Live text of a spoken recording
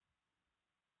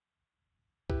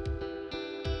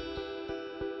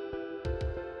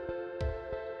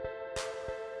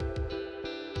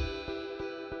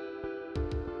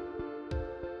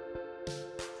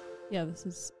Yeah, this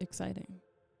is exciting.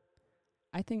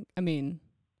 I mean,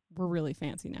 we're really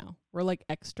fancy now. We're like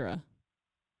extra.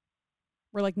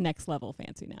 We're like next level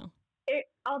fancy now.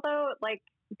 Although, like,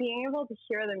 being able to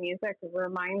hear the music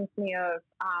reminds me of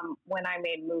when I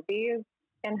made movies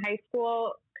in high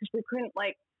school, because we couldn't,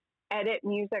 like, edit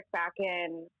music back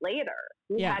in later.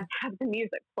 We had to have the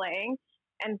music playing.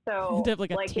 And so, to have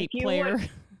like a tape player.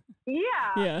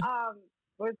 Yeah. It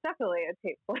was definitely a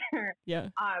tape player. Yeah.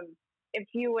 If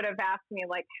you would have asked me,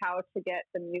 like, how to get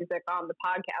the music on the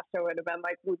podcast, I would have been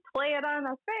like, we play it on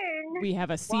a thing. We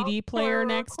have a CD player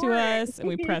next to us, and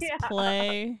we press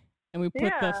play, and we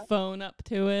put the phone up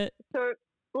to it. So,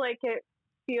 like, it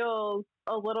feels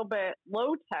a little bit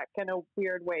low-tech in a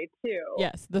weird way, too.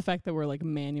 Yes, the fact that we're, like,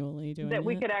 manually doing that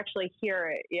we could actually hear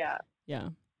it, yeah. Yeah.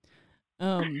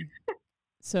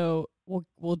 So,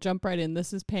 we'll jump right in.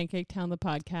 This is Pancake Town, the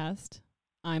podcast.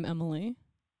 I'm Emily.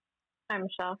 I'm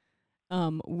Michelle.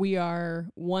 We are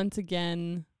once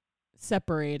again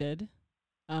separated,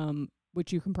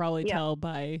 which you can probably tell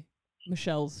by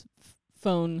Michelle's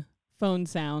phone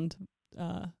sound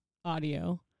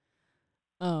audio.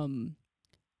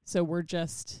 So we're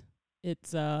just,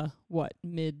 it's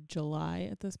mid-July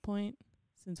at this point,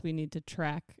 since we need to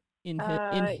track in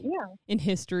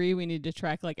history. We need to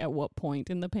track like at what point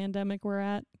in the pandemic we're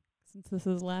at, since this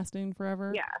is lasting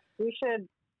forever. Yeah, we should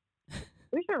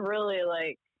really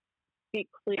like be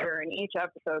clear in each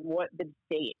episode what the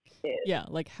date is. Yeah,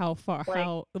 like how far,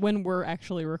 like, when we're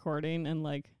actually recording, and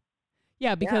like,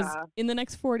 because in the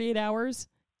next 48 hours,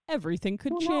 everything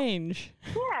could change.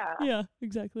 Yeah. Yeah,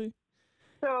 exactly.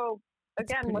 So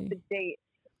again, what's the date?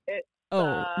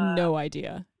 No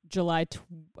idea. July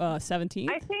 17th?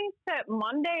 I think that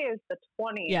Monday is the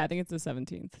 20th. Yeah, I think it's the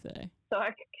 17th today. So I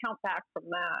could count back from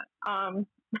that.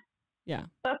 Yeah.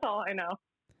 That's all I know.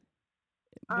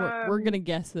 We're going to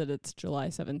guess that it's July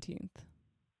 17th.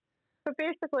 So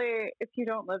basically, if you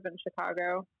don't live in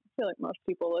Chicago, I feel like most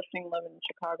people listening live in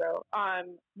Chicago,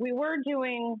 we were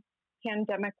doing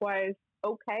pandemic-wise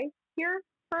okay here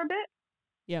for a bit.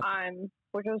 Yep.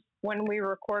 Which was when we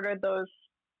recorded those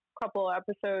couple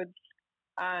episodes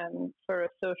sort of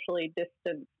socially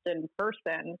distanced in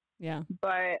person. Yeah.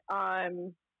 But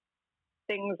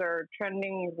things are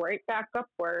trending right back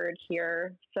upward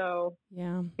here. So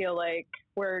I feel like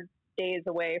we're days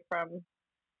away from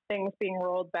things being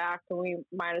rolled back, and we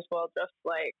might as well just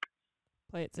like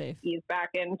play it safe. Ease back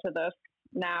into this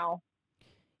now.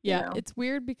 Yeah, it's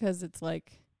weird because it's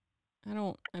like I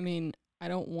don't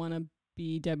want to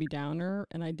be Debbie Downer,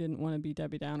 and I didn't want to be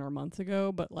Debbie Downer months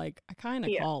ago, but like I kind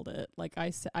of called it. Like I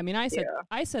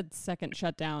said second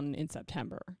shutdown in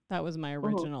September. That was my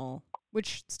original,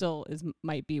 which still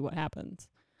might be what happens.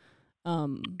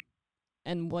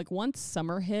 And like once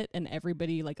summer hit and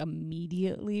everybody like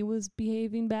immediately was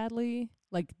behaving badly,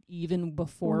 like even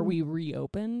before we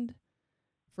reopened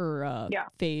for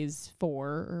phase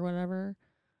 4 or whatever,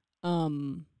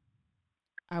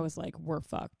 I was like, we're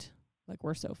fucked. Like,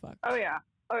 we're so fucked. Oh, yeah.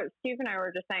 Oh, Steve and I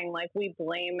were just saying, like, we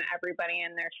blame everybody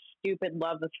and their stupid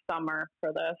love of summer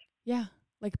for this. Yeah.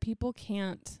 Like, people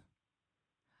can't.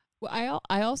 Well,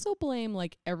 I also blame,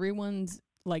 like, everyone's,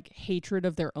 like, hatred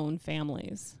of their own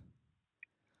families.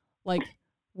 Like,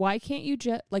 why can't you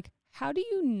just, like, how do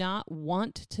you not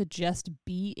want to just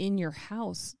be in your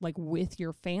house, like, with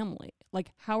your family? Like,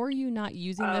 how are you not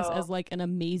using this as, like, an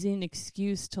amazing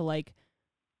excuse to, like,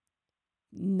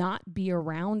 not be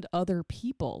around other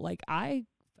people? I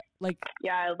love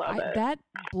it. That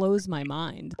blows my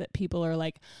mind that people are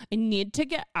like, I need to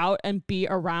get out and be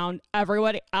around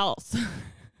everybody else.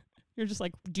 You're just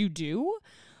like, do?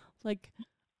 Like,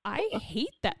 I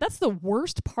hate that. That's the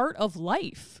worst part of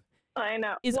life. I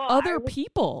know. Is other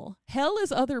people. Hell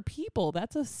is other people.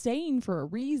 That's a saying for a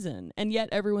reason. And yet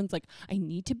everyone's like, I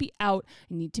need to be out.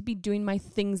 I need to be doing my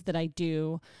things that I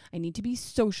do. I need to be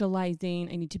socializing.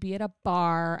 I need to be at a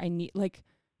bar. I need, like,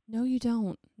 no, you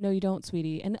don't. No, you don't,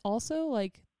 sweetie. And also,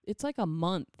 like, it's like a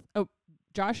month. Oh,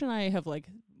 Josh and I have, like,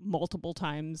 multiple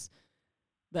times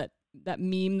that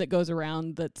meme that goes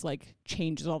around that's, like,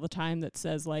 changes all the time that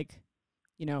says, like,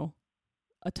 you know,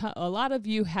 a lot of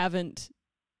you haven't,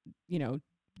 you know,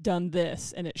 done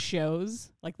this, and it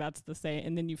shows, like, that's the say,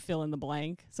 and then you fill in the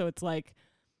blank. So it's like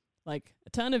a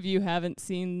ton of you haven't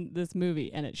seen this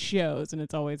movie, and it shows, and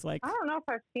it's always like, I don't know if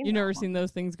I've seen you've never seen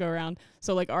those things go around.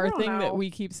 So like our thing that we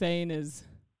keep saying is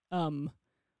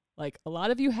like, a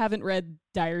lot of you haven't read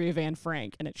Diary of Anne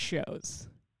Frank, and it shows.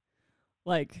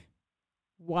 Like,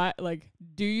 why? Like,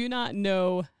 do you not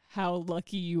know how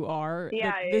lucky you are?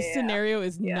 This scenario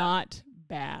is not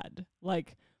bad.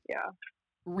 Like,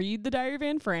 read the Diary of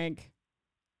Anne Frank,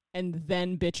 and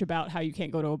then bitch about how you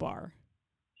can't go to a bar.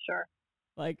 Sure.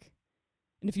 Like,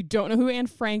 and if you don't know who Anne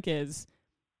Frank is,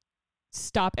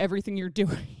 stop everything you're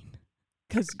doing.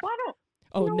 Because Well, I don't.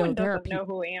 oh no no, one there are doesn't know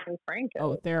who Anne Frank is.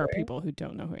 oh there are right? people who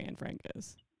don't know who Anne Frank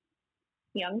is.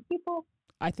 Young people.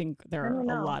 I think there I are don't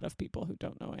a know. lot of people who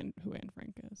don't know who Anne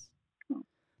Frank is. Hmm.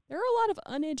 There are a lot of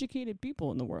uneducated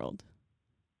people in the world.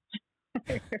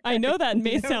 I know that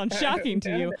may sound shocking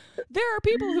to you. There are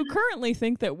people who currently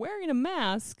think that wearing a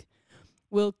mask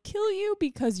will kill you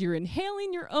because you're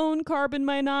inhaling your own carbon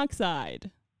monoxide.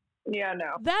 Yeah,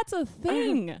 no. That's a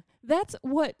thing. That's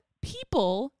what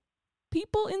people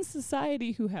in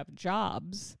society who have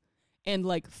jobs and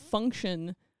like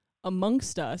function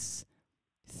amongst us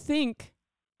think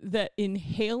that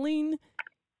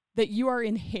you are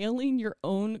inhaling your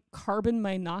own carbon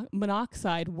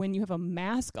monoxide when you have a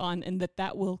mask on, and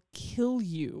that will kill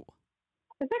you.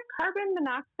 Is it carbon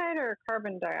monoxide or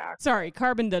carbon dioxide? Sorry,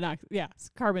 carbon dioxide.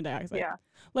 Yes, carbon dioxide. Yeah.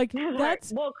 Like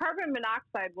that's well, carbon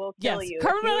monoxide will kill you.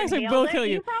 Carbon monoxide will kill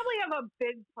you. You probably have a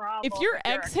big problem. If you're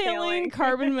exhaling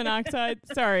carbon monoxide,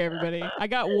 sorry everybody, I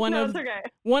got one no, of it's okay.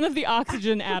 one of the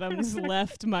oxygen atoms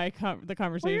left the conversation.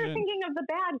 Well, you're thinking of the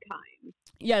bad kind.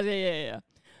 Yeah.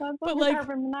 That's But, what like,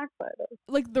 carbon monoxide is.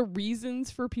 Like the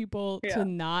reasons for people Yeah. to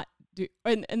not do,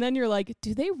 and then you're like,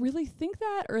 do they really think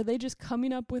that, or are they just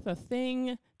coming up with a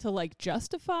thing to like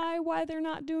justify why they're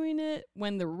not doing it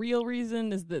when the real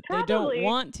reason is that they don't Probably.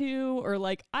 want to, or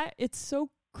like it's so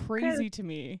crazy to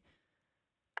me.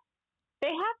 They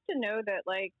have to know that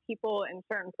like people in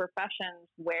certain professions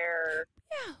wear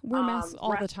masks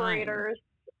all the time. respirators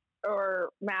or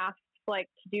masks like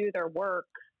to do their work,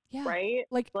 Yeah, right?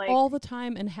 like Like, all the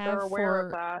time, and They're have aware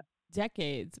of for that.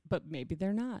 decades. But maybe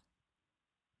they're not.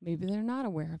 Maybe they're not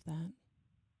aware of that.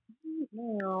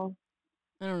 No.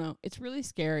 I don't know. It's really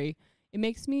scary. It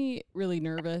makes me really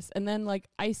nervous. And then, like,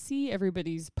 I see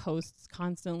everybody's posts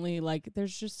constantly. Like,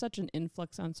 there's just such an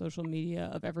influx on social media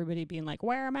of everybody being like,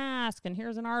 wear a mask, and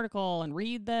here's an article, and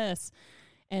read this.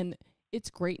 And it's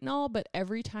great and all, but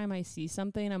every time I see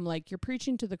something, I'm like, you're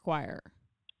preaching to the choir.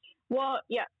 Well,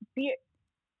 yeah.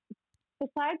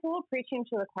 Besides the whole preaching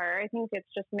to the choir, I think it's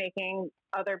just making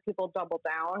other people double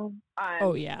down.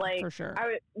 Oh, yeah, like, for sure.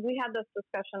 We had this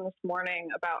discussion this morning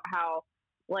about how,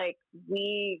 like,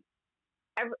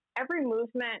 every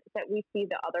movement that we see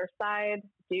the other side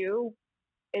do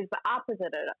is the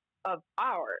opposite of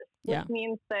ours, which Yeah.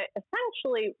 means that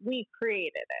essentially we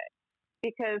created it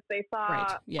because they saw,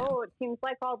 Right, yeah. oh, it seems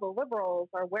like all the liberals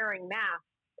are wearing masks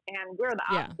and we're the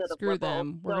Yeah, opposite of screw liberals.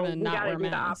 them. We're so gonna we not gotta wear do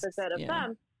masks. the opposite of Yeah.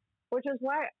 them, which is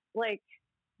why, like,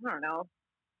 I don't know,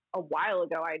 a while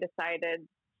ago I decided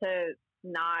to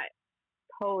not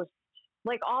post.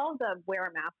 Like, all of the wear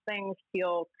a mask things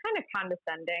feel kind of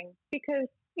condescending because,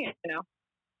 you know,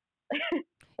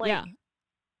 like, Yeah.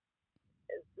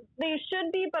 they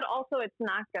should be, but also it's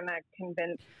not going to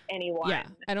convince anyone. Yeah.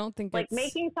 I don't think Like, it's...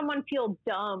 making someone feel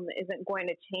dumb isn't going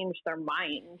to change their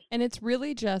mind. And it's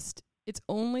really just, it's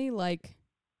only like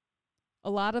a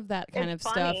lot of that kind It's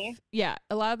of funny. stuff. Yeah.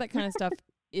 A lot of that kind of stuff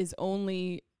is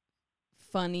only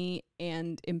funny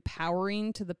and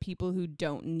empowering to the people who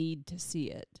don't need to see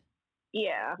it.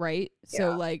 Yeah. Right. So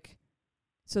Yeah. like,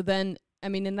 so then, I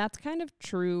mean, and that's kind of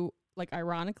true. Like,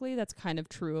 ironically, that's kind of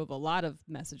true of a lot of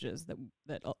messages that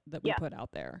we Yeah. put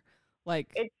out there.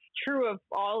 Like, It's true of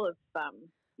all of them.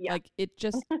 Yeah. like it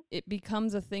just, it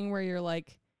becomes a thing where you're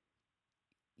like,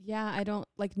 yeah, I don't,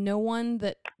 like, no one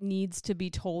that needs to be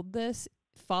told this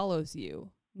follows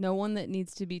you. No one that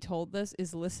needs to be told this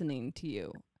is listening to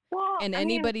you. Well, And I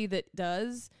mean, anybody that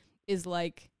does is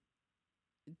like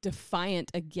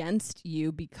defiant against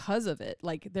you because of it.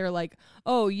 Like, they're like,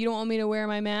 oh, you don't want me to wear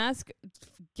my mask?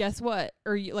 Guess what?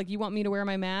 Or you want me to wear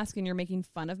my mask and you're making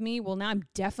fun of me? Well, now I'm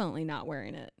definitely not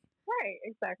wearing it. right,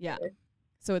 exactly. Yeah.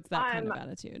 So it's that kind of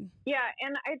attitude. Yeah,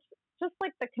 and it's just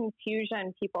like the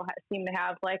confusion people seem to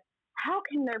have. Like, how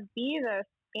can there be this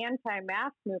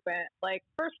anti-mask movement? Like,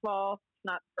 first of all, it's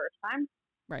not the first time.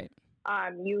 Right.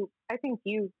 I think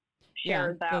you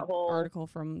shared the that whole article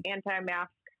from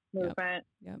anti-mask movement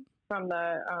Yep. from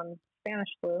the Spanish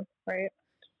flu, right?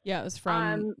 Yeah, it was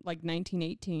from like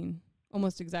 1918,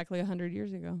 almost exactly 100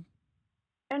 years ago.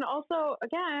 And also,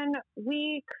 again,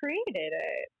 we created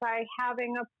it by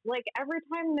having every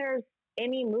time there's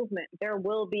any movement, there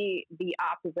will be the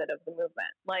opposite of the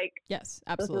movement. Like, yes,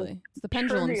 absolutely. It's the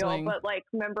pendulum trivial, swing. But like,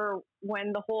 remember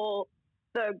when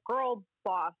the girl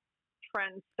boss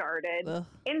trend started? Ugh.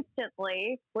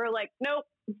 Instantly, we're like, nope,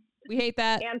 We hate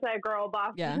that. anti-girl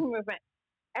boss Yeah. movement.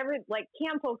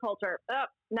 Cancel culture.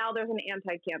 Now there's an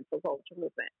anti-cancel culture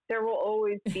movement. There will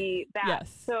always be that.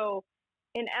 Yes. So,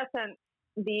 in essence,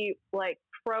 the like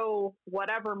pro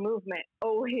whatever movement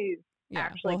always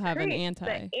actually we'll have an creates the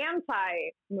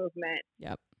anti movement.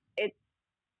 Yep. It's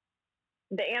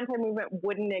the anti movement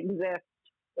wouldn't exist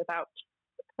without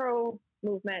the pro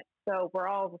movement, so we're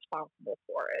all responsible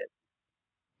for it.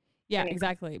 Yeah,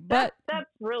 exactly. But that's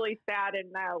really sad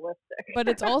and nihilistic. But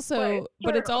it's also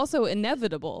but it's also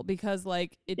inevitable because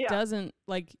like it doesn't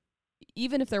like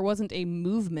even if there wasn't a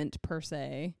movement per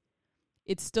se,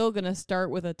 it's still going to start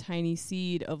with a tiny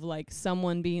seed of like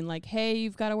someone being like, "Hey,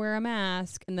 you've got to wear a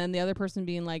mask." And then the other person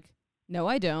being like, "No,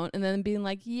 I don't." And then being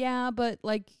like, "Yeah, but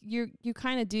like you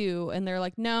kind of do." And they're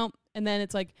like, "No." And then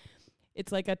it's like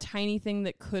a tiny thing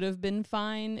that could have been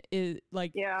fine is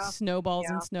like snowballs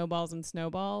and snowballs and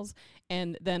snowballs.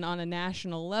 And then on a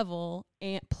national level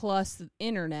and plus the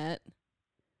internet,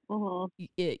 I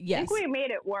think we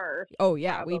made it worse. Oh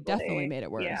yeah, probably. We definitely made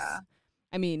it worse. Yeah.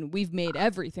 I mean, we've made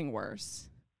everything worse.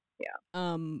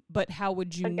 Yeah. But how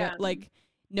would you know? Like,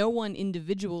 no one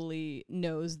individually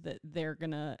knows that they're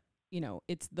gonna,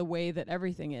 it's the way that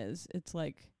everything is. It's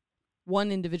like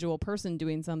one individual person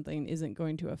doing something isn't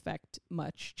going to affect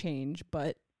much change,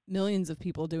 but millions of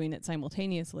people doing it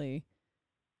simultaneously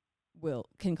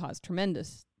can cause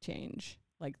tremendous change.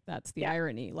 Like that's the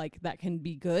irony. Like that can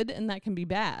be good and that can be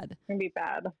bad. Can be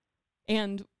bad.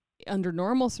 And under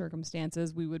normal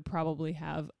circumstances, we would probably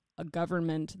have a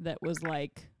government that was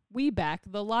like, we back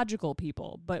the logical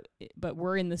people, but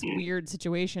we're in this weird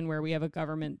situation where we have a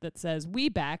government that says we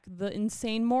back the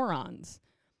insane morons.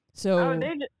 So,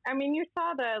 you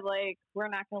saw the, like, we're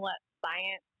not going to let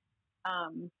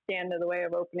science stand in the way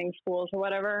of opening schools or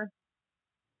whatever.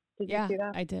 Did you see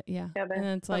that? I did. Yeah. And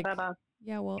it's like,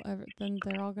 well, then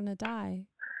they're all going to die.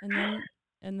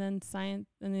 And then science,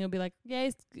 and then you'll be like,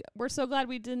 yes, we're so glad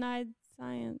we denied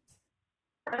science.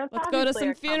 Let's go to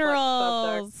some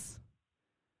funerals.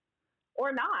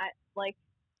 Or not. Like,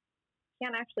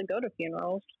 can't actually go to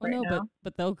funerals now.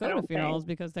 But they'll go to funerals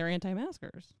because they're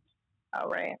anti-maskers. Oh,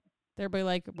 right. They'll be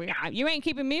like, you ain't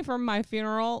keeping me from my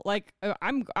funeral. Like,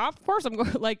 of course I'm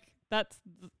going. Like,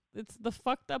 it's the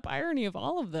fucked up irony of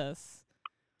all of this.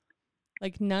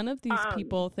 Like, none of these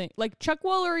people think, like Chuck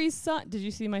Woolery's son. Did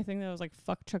you see my thing that was like,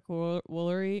 fuck Chuck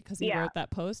Woolery because he wrote that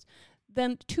post?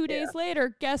 Then 2 days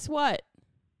later, guess what?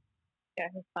 Yeah,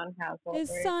 his son has Woolery.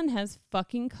 His son has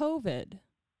fucking COVID.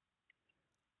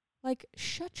 Like,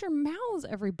 shut your mouths,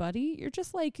 everybody. You're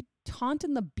just, like,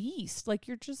 taunting the beast. Like,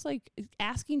 you're just, like,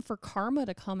 asking for karma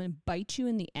to come and bite you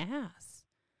in the ass.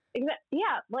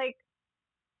 Yeah, like,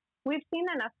 we've seen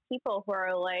enough people who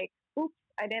are like, oops,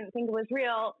 I didn't think it was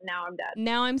real. Now I'm dead.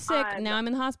 Now I'm sick. Now I'm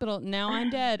in the hospital. Now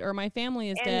I'm dead. Or my family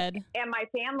is dead. And my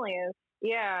family is,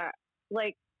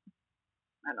 like,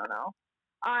 I don't know.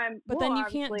 But then you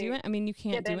can't do it. I mean, you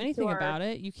can't do anything about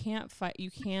it. You can't fight.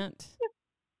 You can't,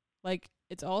 like...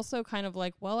 It's also kind of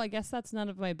like, well, I guess that's none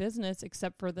of my business,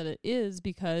 except for that it is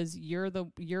because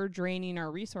you're draining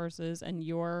our resources and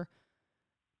you're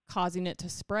causing it to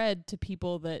spread to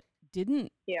people that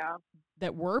didn't,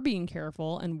 that were being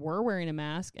careful and were wearing a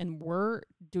mask and were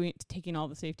taking all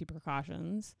the safety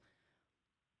precautions.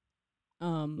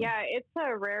 Yeah, it's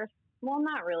a rare, well,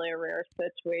 not really a rare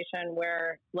situation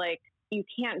where like you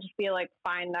can't just be like,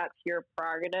 fine, that's your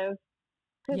prerogative.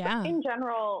 Because in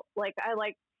general, like I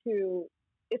like to.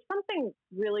 If something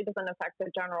really doesn't affect the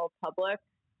general public,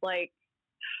 like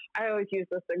I always use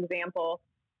this example,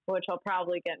 which I'll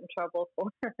probably get in trouble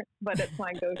for, but it's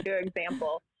my go-to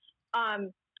example.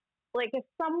 Like if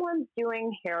someone's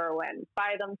doing heroin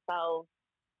by themselves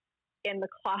in the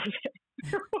closet,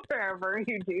 wherever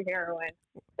you do heroin,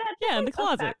 that in the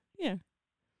closet,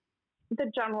 the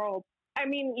general. I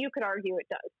mean, you could argue it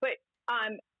does, but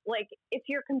like if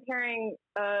you're comparing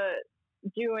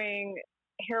doing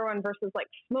heroin versus like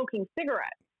smoking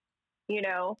cigarettes,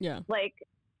 like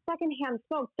secondhand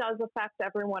smoke does affect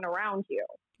everyone around you,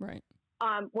 right?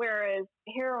 Whereas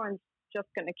heroin's just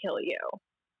going to kill you.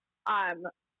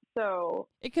 So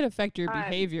it could affect your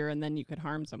behavior and then you could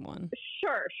harm someone.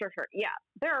 Sure. Yeah,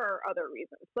 there are other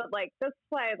reasons, but like that's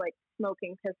why like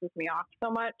smoking pisses me off so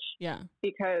much. Yeah,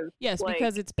 because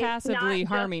because it's passively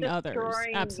harming others.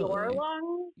 Absolutely, your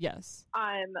lungs. Yes.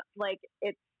 Like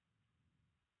it's.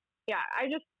 Yeah,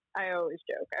 I always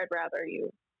joke. I'd rather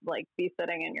you like be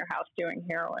sitting in your house doing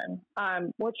heroin.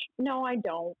 Which no, I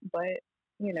don't. But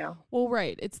Well,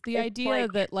 right. It's the idea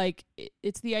like, that like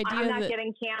it's the idea I'm not that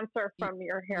getting cancer from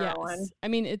your heroin. Yes. I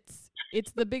mean,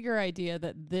 it's the bigger idea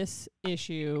that this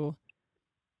issue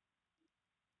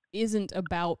isn't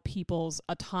about people's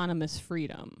autonomous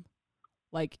freedom.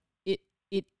 Like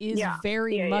it is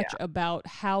very much about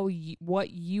how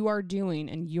what you are doing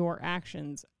and your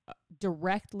actions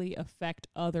directly affect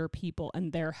other people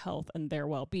and their health and their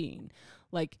well-being.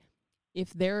 Like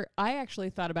I actually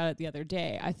thought about it the other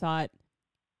day. I thought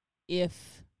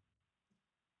if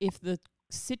the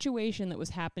situation that was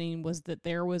happening was that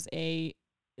there was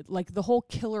like the whole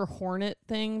killer hornet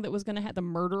thing that was going to have the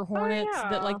murder hornets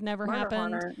that like never murder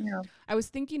happened. hornet, yeah. I was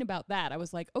thinking about that. I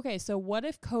was like, okay, so what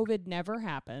if COVID never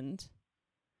happened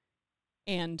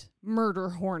and murder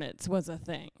hornets was a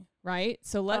thing, right?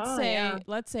 So let's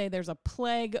say there's a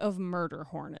plague of murder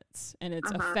hornets and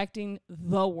it's affecting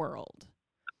the world.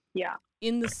 Yeah.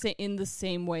 In the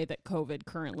same way that COVID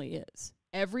currently is.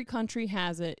 Every country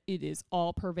has it. It is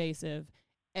all pervasive.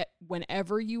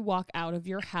 Whenever you walk out of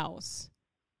your house,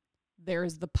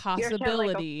 there's the possibility,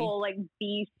 like a full like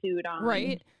bee suit on,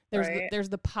 right? There's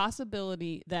the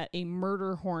possibility that a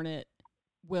murder hornet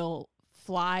will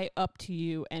fly up to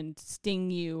you and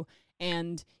sting you,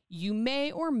 and you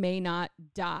may or may not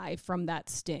die from that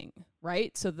sting,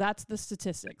 right? So that's the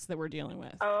statistics that we're dealing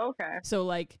with. Oh, okay. So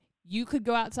like you could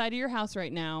go outside of your house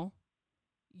right now.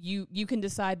 You can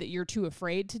decide that you're too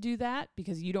afraid to do that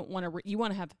because you don't want to. You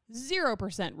want to have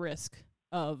 0% risk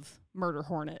of murder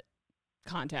hornet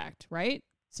contact, right?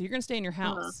 So you're gonna stay in your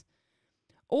house,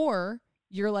 or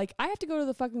you're like, I have to go to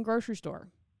the fucking grocery store,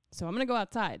 so I'm gonna go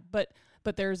outside. But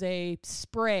there's a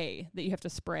spray that you have to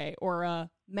spray, or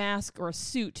a mask or a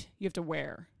suit you have to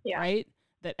wear, right?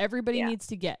 That everybody needs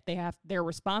to get. They're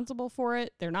responsible for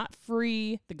it. They're not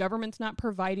free. The government's not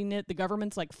providing it. The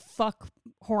government's like, fuck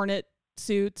hornet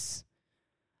suits.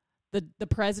 The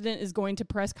president is going to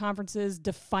press conferences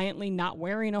defiantly not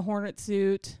wearing a hornet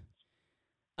suit.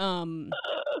 But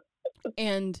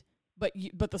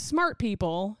the smart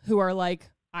people who are like,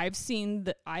 I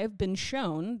have been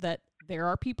shown that there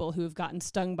are people who have gotten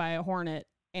stung by a hornet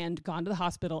and gone to the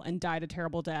hospital and died a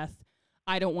terrible death.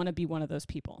 I don't want to be one of those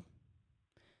people.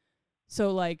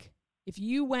 So like,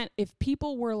 if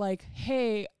people were like,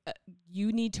 hey,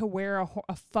 you need to wear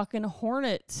a fucking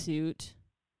hornet suit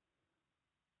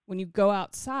when you go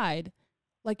outside,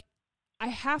 like, I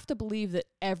have to believe that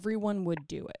everyone would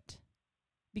do it,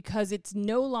 because it's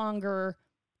no longer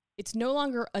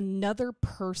another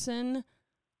person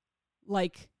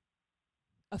like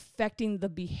affecting the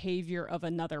behavior of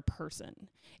another person.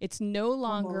 It's no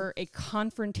longer a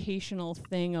confrontational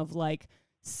thing of like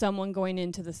someone going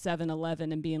into the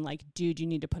 7-Eleven and being like, dude, you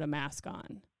need to put a mask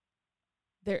on.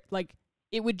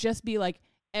 It would just be like,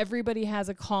 everybody has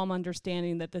a calm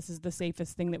understanding that this is the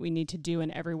safest thing that we need to do,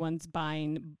 and everyone's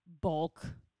buying bulk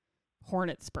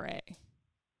hornet spray.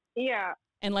 Yeah.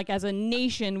 And like as a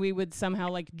nation, we would somehow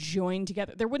like join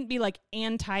together. There wouldn't be like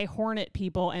anti-hornet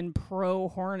people and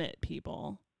pro-hornet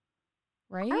people,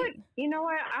 right? You know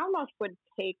what? I almost would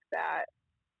take that.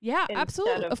 Yeah,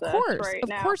 absolutely. Of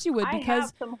course you would, because I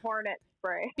have some hornet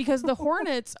spray. Because the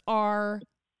hornets are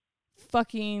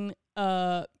fucking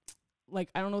like,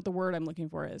 I don't know what the word I'm looking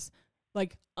for is.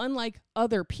 Like, unlike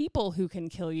other people who can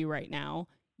kill you right now,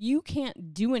 you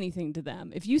can't do anything to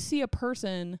them. If you see a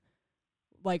person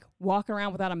like walking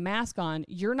around without a mask on,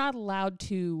 you're not allowed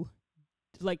to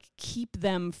like keep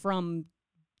them from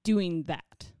doing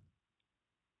that.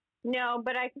 No,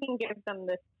 but I can give them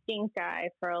the stink eye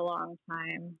for a long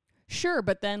time. Sure,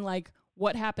 but then like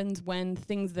what happens when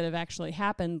things that have actually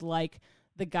happened, like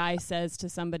the guy says to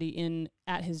somebody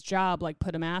at his job, like,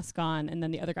 put a mask on, and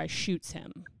then the other guy shoots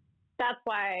him? That's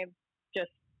why I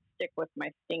just stick with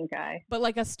my stink eye. But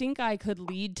like a stink eye could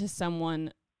lead to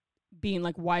someone being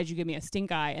like, why'd you give me a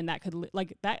stink eye? And that could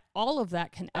all of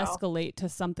that can escalate to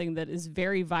something that is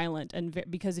very violent. And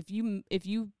because if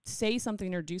you say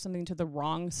something or do something to the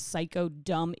wrong psycho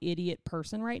dumb idiot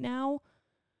person right now,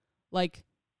 like,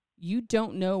 you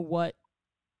don't know what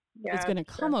is going to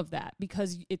come of that,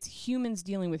 because it's humans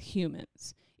dealing with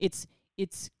humans. It's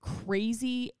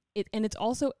crazy. And it's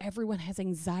also, everyone has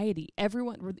anxiety.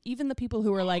 Everyone, even the people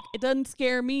who are like, it doesn't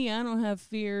scare me, I don't have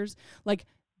fears. Like,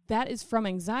 that is from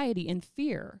anxiety and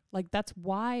fear. Like, that's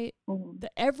why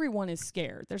everyone is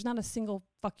scared. There's not a single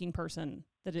fucking person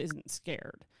that isn't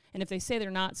scared. And if they say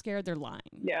they're not scared, they're lying.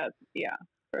 Yeah,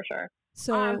 for sure.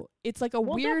 So it's like a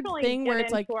weird thing where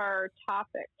it's like our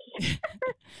topic.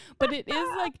 But it is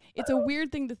like, it's a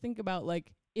weird thing to think about.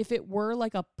 Like, if it were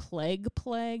like a plague,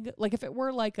 like if it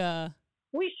were like a,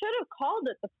 we should have called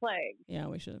it the plague. Yeah,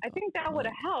 we should have. I think that would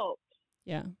have helped.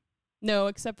 Yeah. No,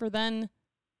 except for then.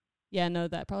 Yeah, no,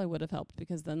 that probably would have helped,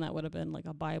 because then that would have been like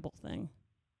a Bible thing.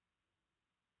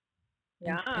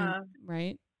 Yeah.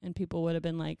 Right? And people would have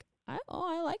been like, I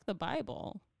like the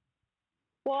Bible.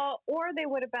 Well, or they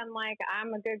would have been like,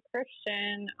 I'm a good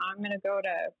Christian. I'm going to go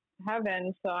to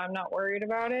heaven, so I'm not worried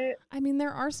about it. I mean,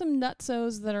 there are some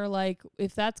nutsos that are like,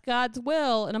 if that's God's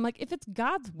will, and I'm like, if it's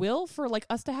God's will for like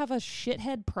us to have a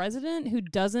shithead president who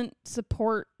doesn't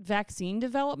support vaccine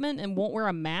development and won't wear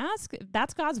a mask, if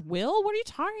that's God's will, what are you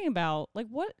talking about? Like,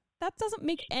 what? That doesn't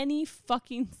make any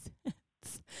fucking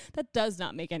sense. That does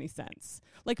not make any sense.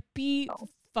 Like, be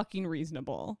fucking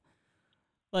reasonable.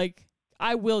 Like,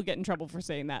 I will get in trouble for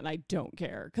saying that, and I don't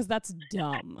care, because that's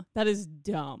dumb. That is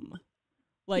dumb.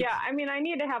 Like, yeah, I mean, I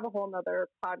need to have a whole nother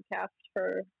podcast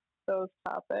for those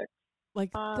topics.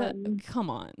 Like, come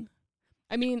on.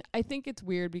 I mean, I think it's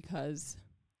weird because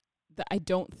I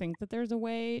don't think that there's a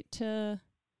way to...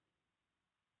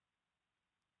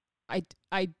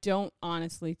 I don't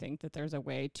honestly think that there's a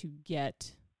way to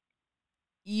get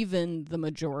even the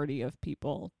majority of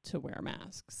people to wear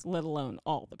masks, let alone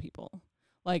all the people.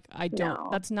 Like, I don't... No.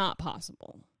 That's not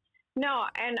possible. No,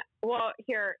 and, well,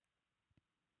 here...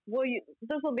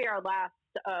 this will be our last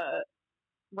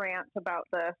rant about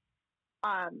this.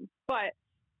 But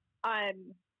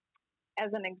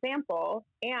as an example,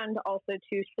 and also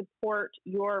to support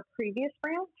your previous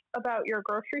rant about your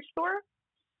grocery store,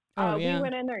 we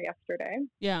went in there yesterday.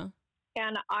 Yeah.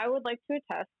 And I would like to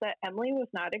attest that Emily was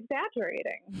not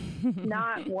exaggerating,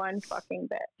 not one fucking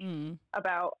bit,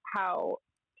 about how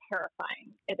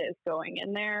terrifying it is going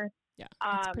in there. Yeah,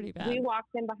 it's pretty bad. We walked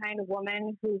in behind a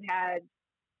woman who had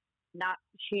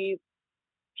she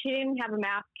didn't have a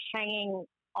mask hanging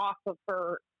off of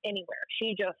her anywhere.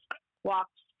 She just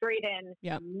walked straight in,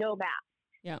 no mask.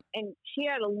 Yeah. And she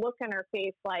had a look on her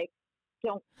face like,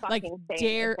 don't fucking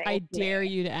say I dare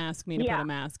you to ask me to put a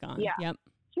mask on. Yeah. Yep.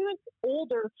 She was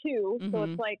older too, so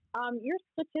it's like, you're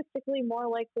statistically more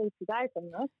likely to die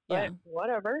from this, but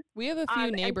whatever. We have a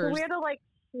few neighbors. And so we had to like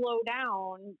slow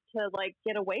down to like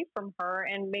get away from her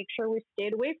and make sure we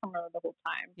stayed away from her the whole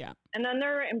time. Yeah. And then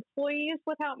there are employees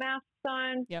without masks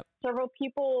on. Yep. Several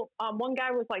people, one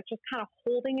guy was like just kind of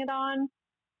holding it on.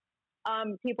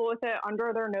 People with it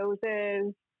under their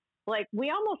noses. Like, we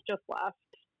almost just left.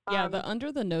 Yeah, the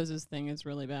under the noses thing is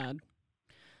really bad.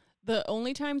 The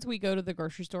only times we go to the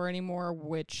grocery store anymore,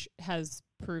 which has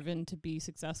proven to be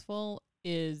successful,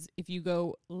 is if you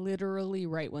go literally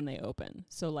right when they open.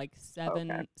 So like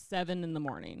 7 in the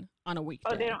morning on a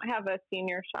weekday. Oh, they don't have a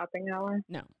senior shopping hour?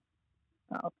 No.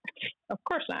 Oh, of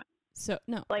course not. So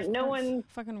no, like no one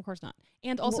fucking of course not.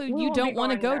 And also you don't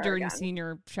want to go during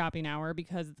senior shopping hour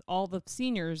because all the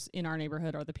seniors in our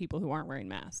neighborhood are the people who aren't wearing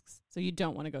masks. So you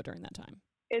don't want to go during that time.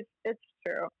 It's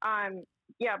true.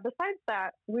 Yeah, besides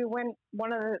that, we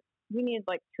needed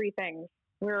like 3 things.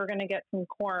 We were going to get some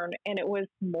corn and it was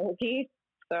moldy.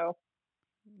 So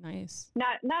nice.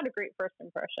 Not a great first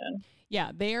impression.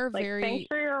 Yeah, they are like, very... Thanks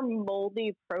for your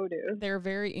moldy produce. They're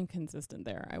very inconsistent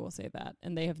there, I will say that.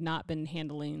 And they have not been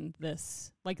handling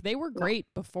this. Like, they were great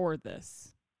before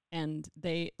this. And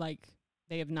they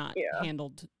have not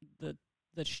handled the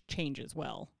changes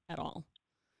well at all.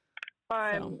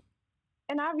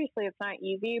 And obviously it's not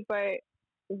easy, but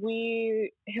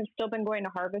we have still been going to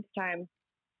Harvest Time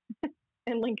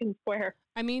in Lincoln Square.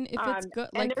 I mean, if it's good...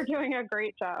 and they're doing a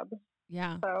great job.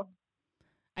 Yeah. So,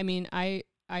 I mean, I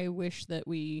wish that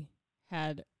we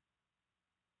had...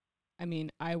 I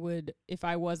mean, I would... If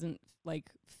I wasn't, like,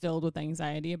 filled with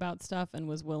anxiety about stuff and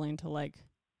was willing to, like...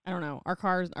 I don't know.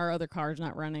 Our other car's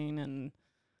not running, and...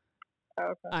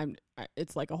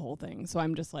 It's like a whole thing. So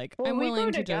I'm just like, I'm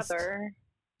willing to just...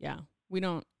 Yeah. We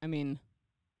don't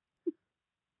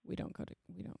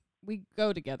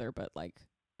go together, but like,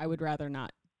 I would rather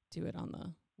not do it on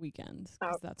the weekends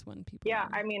because that's when people. Yeah.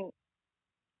 I mean,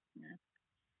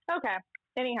 okay.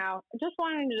 Anyhow, just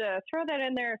wanted to throw that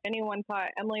in there if anyone thought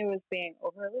Emily was being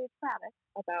overly emphatic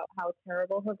about how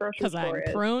terrible her grocery store is. Because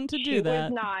I'm prone to do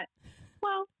that. Was not.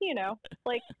 Well,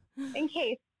 like in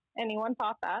case anyone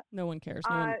thought that. No one cares.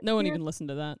 No one even listened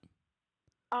to that.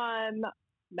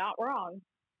 Not wrong.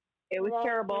 It was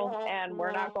terrible, and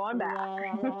we're not going back.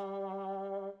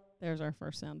 There's our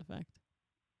first sound effect.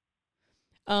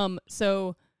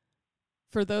 So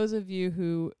for those of you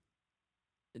who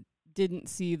didn't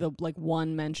see the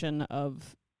one mention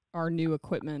of our new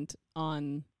equipment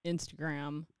on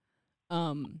Instagram,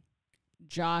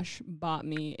 Josh bought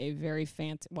me a very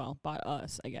fancy, bought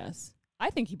us, I guess. I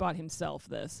think he bought himself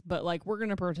this, but we're going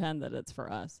to pretend that it's for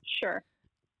us. Sure.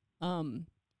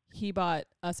 He bought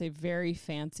us a very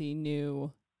fancy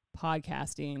new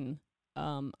podcasting,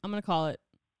 I'm going to call it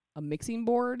a mixing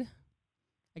board.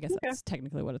 I guess that's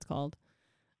technically what it's called,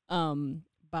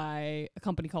 by a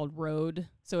company called Rode.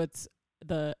 So it's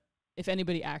if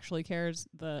anybody actually cares,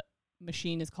 the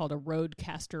machine is called a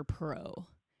Rodecaster Pro,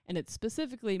 and it's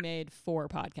specifically made for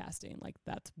podcasting. Like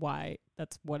that's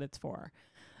what it's for.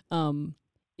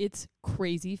 It's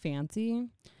crazy fancy.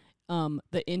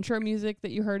 The intro music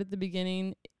that you heard at the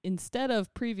beginning, instead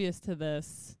of previous to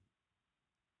this,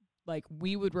 like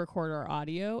we would record our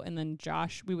audio and then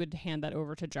we would hand that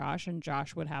over to Josh, and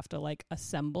Josh would have to like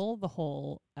assemble the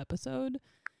whole episode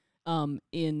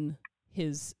in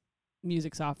his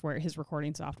music software, his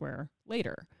recording software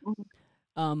later.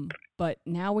 But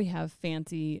now we have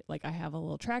fancy, like I have a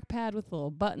little trackpad with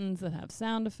little buttons that have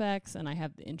sound effects, and I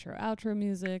have the intro outro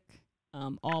music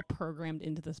all programmed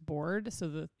into this board, so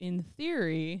that in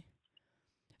theory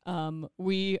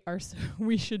we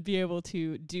should be able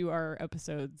to do our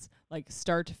episodes like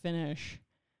start to finish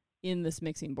in this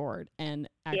mixing board and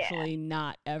actually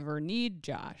not ever need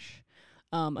Josh,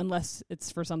 unless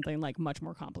it's for something like much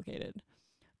more complicated.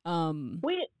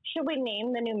 Should we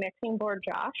name the new mixing board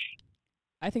Josh?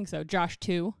 I think so. Josh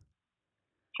 2.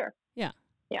 Sure. Yeah.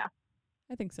 Yeah.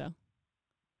 I think so.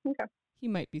 Okay. He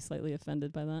might be slightly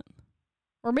offended by that.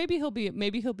 Or maybe he'll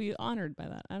be honored by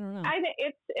that. I don't know. I think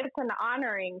it's an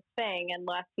honoring thing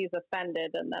unless he's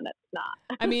offended, and then it's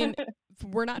not. I mean,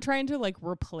 we're not trying to like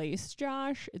replace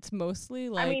Josh. It's mostly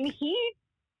like, I mean, I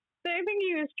think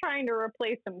he was trying to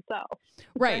replace himself.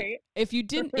 Right. If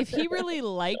he really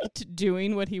liked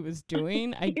doing what he was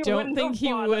doing, I don't think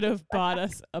he would have bought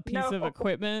us a piece of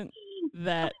equipment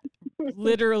that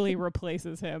literally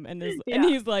replaces him and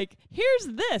he's like, here's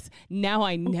this. Now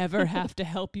I never have to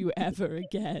help you ever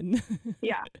again.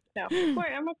 Yeah. No. I'm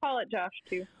gonna call it Josh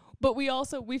 2. But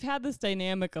we've had this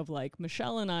dynamic of like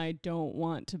Michelle and I don't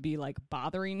want to be like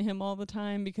bothering him all the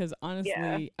time, because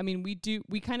honestly, I mean,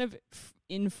 we kind of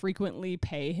infrequently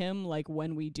pay him. Like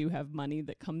when we do have money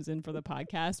that comes in for the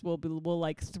podcast, we'll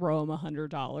like throw him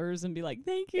 $100 and be like,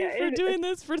 thank you for doing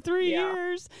this for 3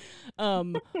 years.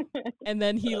 And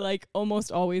then he like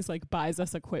almost always like buys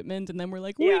us equipment, and then we're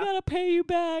like, we gotta pay you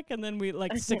back. And then we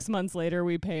like 6 months later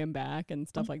we pay him back and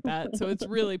stuff like that. So it's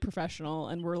really professional,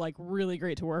 and we're like really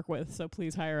great to work with. So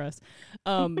please hire us.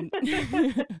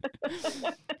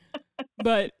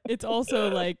 But it's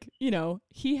also like, you know,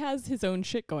 he has his own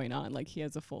shit going on. Like he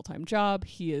has a full-time job.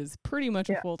 He is pretty much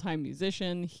a full-time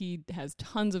musician. He has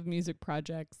tons of music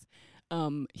projects.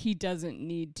 He doesn't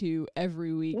need to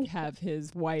every week have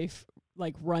his wife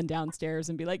like run downstairs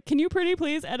and be like, can you pretty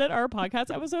please edit our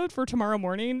podcast episode for tomorrow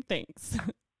morning? Thanks.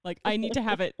 Like I need to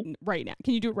have it right now.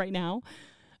 Can you do it right now?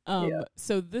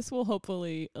 So this will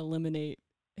hopefully eliminate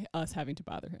us having to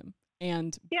bother him.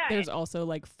 And there's also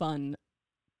like fun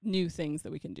new things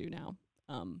that we can do now.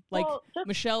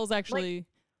 Michelle's actually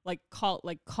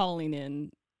calling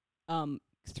in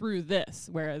through this,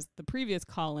 whereas the previous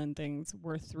call-in things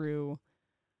were through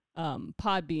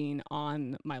Podbean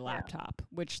on my laptop,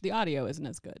 which the audio isn't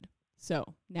as good.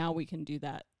 So now we can do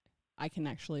that. I can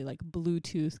actually like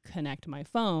Bluetooth connect my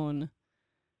phone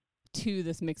to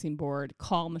this mixing board,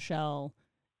 call Michelle,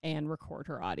 and record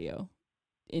her audio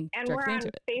directly into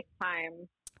it. FaceTime.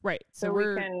 Right. So we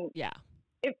can,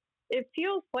 It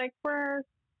feels like we're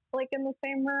like in the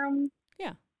same room.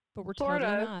 Yeah, but we're totally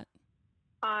not.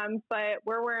 But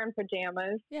we're wearing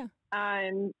pajamas. Yeah.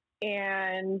 And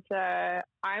I'm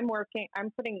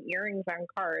putting earrings on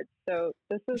cards. So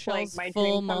this is Michelle's like my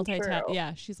full multitasking.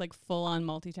 Yeah, she's like full on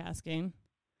multitasking.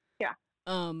 Yeah.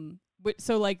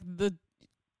 So like the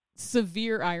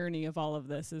severe irony of all of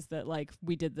this is that like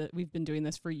we've been doing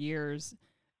this for years,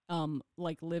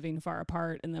 like living far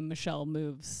apart, and then Michelle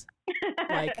moves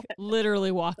like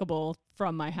literally walkable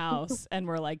from my house, and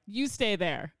we're like, you stay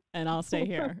there and I'll stay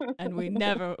here, and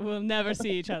we'll never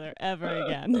see each other ever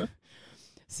again.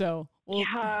 So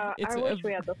I wish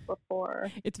we had this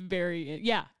before. It's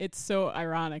it's so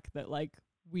ironic that like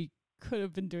we could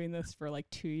have been doing this for like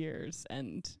 2 years,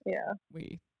 and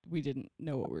we didn't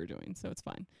know what we were doing, so it's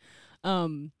fine.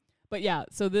 But yeah,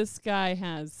 so this guy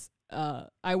has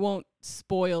I won't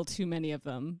spoil too many of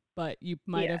them, but you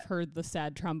might have heard the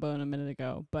sad trombone a minute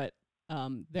ago, but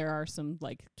there are some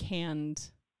like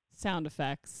canned sound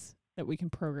effects that we can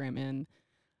program in.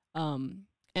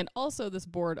 And also this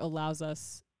board allows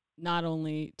us not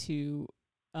only to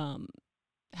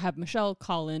have Michelle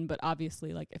call in, but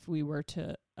obviously like if we were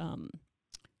to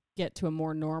get to a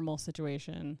more normal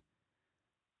situation,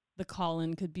 the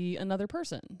call-in could be another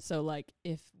person. So like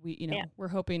if we, we're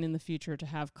hoping in the future to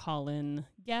have call-in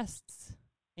guests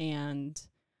and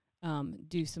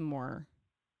do some more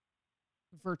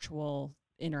virtual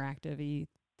interactive-y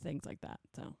things like that.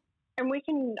 So, and we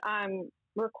can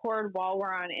record while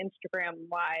we're on Instagram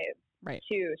Live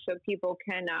too, so people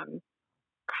can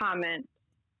comment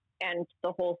and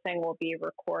the whole thing will be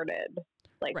recorded.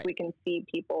 Like Right. we can see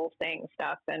people saying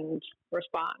stuff and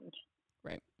respond.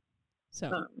 Right. So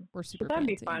we're super So that'd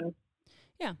fancy. be fun.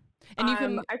 Yeah. And you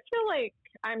can, I feel like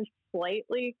I'm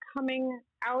slightly coming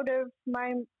out of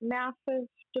my massive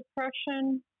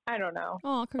depression. I don't know.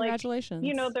 oh, congratulations.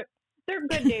 You know, there are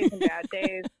good days and bad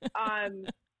days.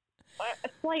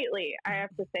 Slightly, I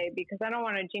have to say, because I don't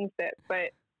want to jinx it,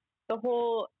 but the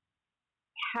whole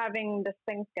having this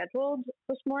thing scheduled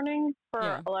this morning for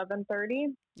Yeah.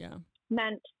 11:30 Yeah.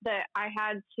 meant that I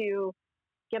had to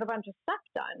get a bunch of stuff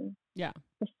done. Yeah.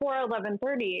 Before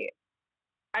 11:30,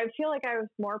 I feel like I was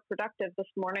more productive this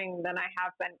morning than I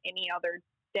have been any other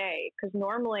day, because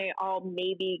normally I'll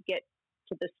maybe get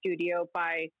to the studio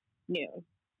by noon.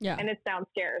 Yeah. And it's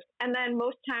downstairs. And then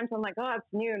most times I'm like, oh, it's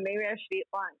noon. Maybe I should eat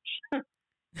lunch.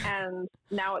 And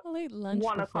now it's I'll eat lunch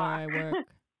 1 before o'clock. I work.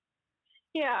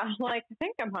 Yeah, like I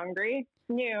think I'm hungry.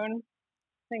 Noon.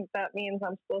 I think that means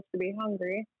I'm supposed to be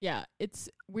hungry. Yeah. It's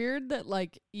weird that,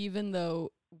 like, even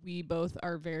though we both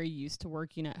are very used to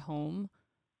working at home,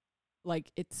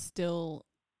 like, it's still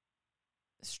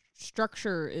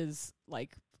structure is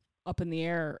like up in the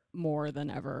air more than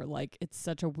ever. Like, it's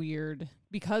such a weird,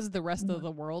 because the rest of the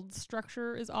world's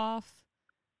structure is off.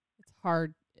 It's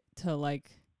hard to, like,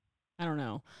 I don't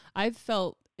know. I've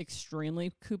felt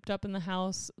extremely cooped up in the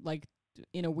house, like,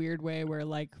 in a weird way, where,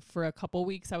 like, for a couple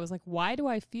weeks I was like, why do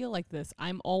I feel like this?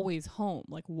 I'm always home.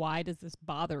 Like, why does this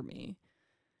bother me?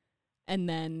 And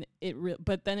then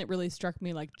but then it really struck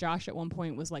me, like, Josh at one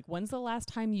point was like, when's the last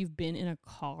time you've been in a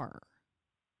car?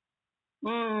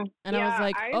 And I was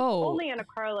like, I'm oh, only in a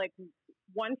car like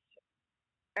once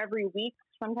every week,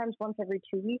 sometimes once every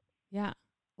 2 weeks. yeah.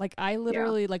 Like, I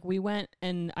literally, like, we went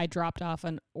and I dropped off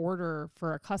an order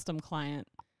for a custom client,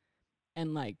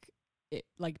 and like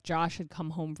Josh had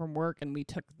come home from work and we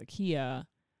took the Kia,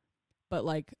 but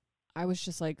like I was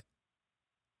just like,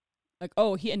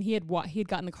 oh, he had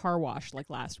gotten the car washed like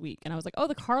last week, and I was like, oh,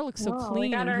 the car looks so clean. We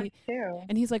got ours and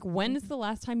too. he's like, when is the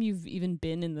last time you've even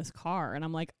been in this car? And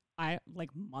I'm like,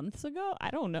 months ago.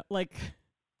 I don't know, like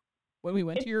when we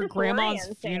went to your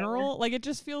grandma's funeral. Like, it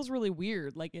just feels really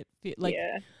weird. Like,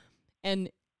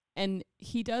 and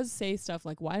he does say stuff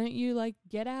like, why don't you, like,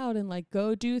 get out and, like,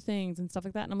 go do things and stuff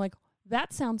like that? And I'm like,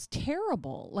 that sounds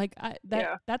terrible. Like,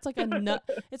 that's like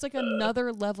it's like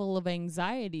another level of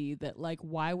anxiety that, like,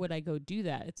 why would I go do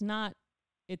that?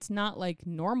 It's not like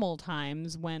normal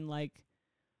times when, like,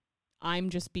 I'm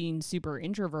just being super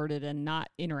introverted and not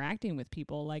interacting with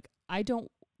people. Like,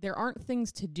 there aren't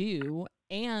things to do.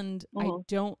 And I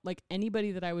don't, like,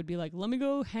 anybody that I would be like, let me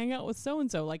go hang out with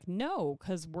so-and-so. Like, no,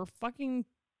 because we're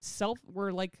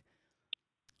we're like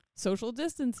social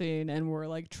distancing and we're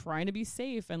like trying to be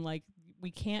safe, and like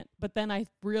we can't. But then I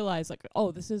realized, like,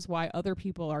 oh, this is why other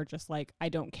people are just like, I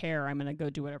don't care. I'm going to go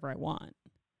do whatever I want.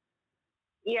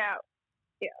 Yeah.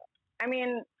 Yeah. I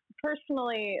mean,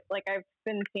 personally, like, I've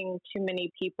been seeing too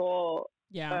many people.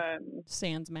 Yeah.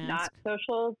 Sans mask. Not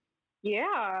social.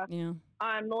 Yeah. Yeah.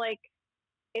 Like,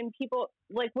 in people,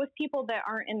 like, with people that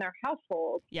aren't in their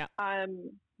household. Yeah.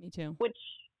 Me too. Which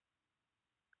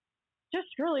just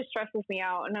really stresses me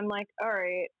out. And I'm like, all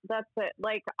right, that's it.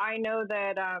 Like, I know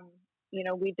that, you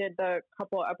know, we did the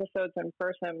couple episodes in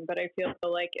person, but I feel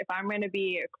like if I'm going to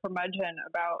be a curmudgeon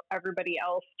about everybody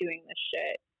else doing this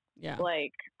shit, yeah,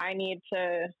 like, I need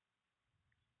to,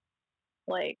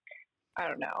 like, I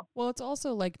don't know. Well, it's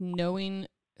also like knowing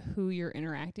who you're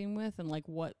interacting with and like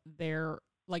what they're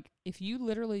like. If you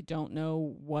literally don't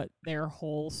know what their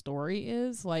whole story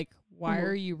is, like, why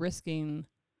are you risking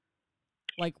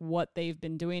like what they've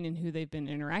been doing and who they've been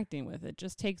interacting with? It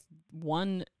just takes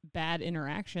one bad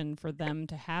interaction for them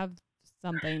to have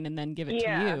something and then give it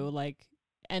to you. Like,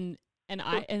 and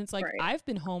it's like, I've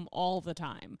been home all the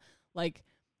time. Like,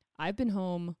 I've been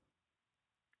home.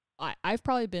 I've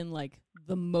probably been like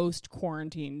the most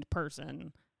quarantined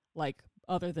person, like,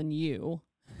 other than you.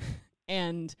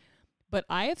 But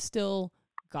I have still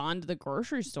gone to the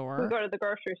grocery store. We go to the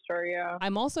grocery store, yeah.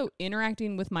 I'm also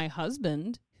interacting with my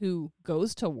husband, who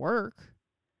goes to work,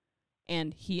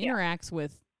 and he interacts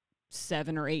with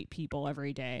 7 or 8 people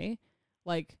every day.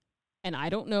 Like, and I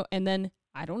don't know. And then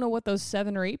I don't know what those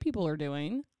 7 or 8 people are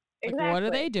doing. Like, exactly. What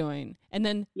are they doing? And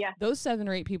then those 7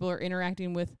 or 8 people are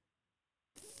interacting with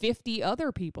 50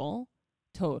 other people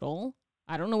total.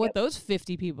 I don't know what those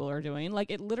 50 people are doing.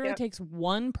 Like, it literally takes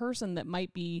one person that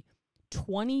might be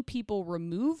 20 people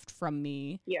removed from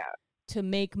me to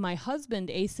make my husband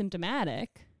asymptomatic.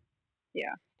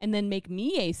 Yeah. And then make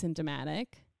me asymptomatic.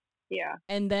 Yeah.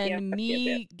 And then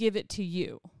give it to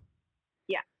you.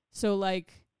 Yeah. So,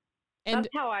 like, and that's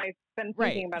how I been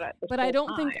Right. thinking about it. But I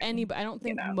don't think time, I don't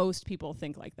think you know? most people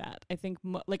think like that. I think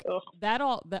like Ugh.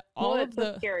 all Well, of it's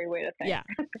the a scary way to think. yeah.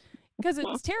 Because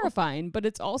it's terrifying, but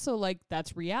it's also like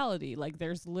that's reality. Like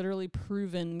there's literally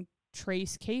proven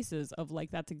trace cases of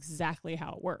like that's exactly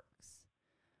how it works.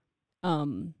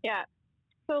 Yeah.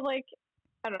 So like,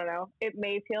 I don't know. It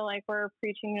may feel like we're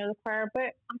preaching to the choir, but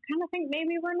I kind of think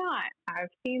maybe we're not. I've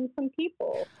seen some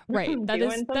people right. That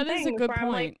doing is some that is a things good where I'm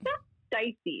like, point. that's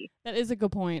dicey. That is a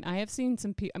good point. I have seen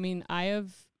some people. I mean, I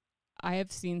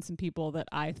have seen some people that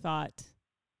I thought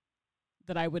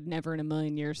that I would never in a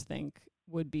million years think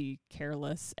would be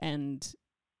careless and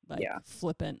like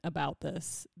flippant about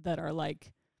this, that are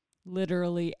like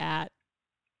literally at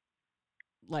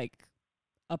like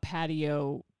a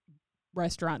patio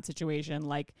restaurant situation,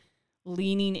 like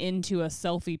leaning into a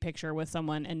selfie picture with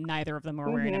someone and neither of them are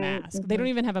wearing a mask. They don't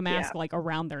even have a mask like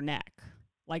around their neck.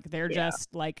 Like they're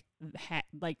just like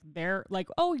like they're like,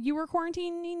 "Oh, you were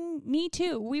quarantining me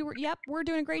too. We're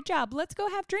doing a great job. Let's go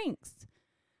have drinks."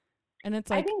 And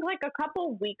it's like, I think like a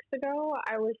couple weeks ago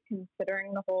I was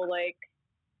considering the whole like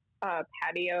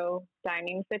patio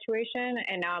dining situation,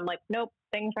 and now I'm like, nope,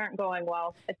 things aren't going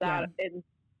well. It's not going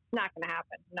to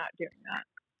happen. I'm not doing that.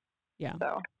 Yeah.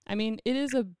 So I mean, it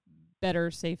is a better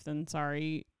safe than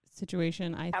sorry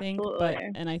situation, I think. But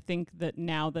and I think that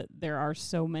now that there are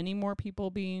so many more people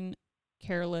being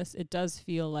careless, it does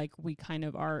feel like we kind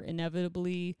of are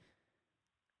inevitably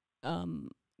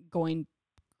going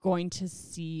to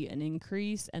see an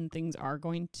increase, and things are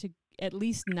going to at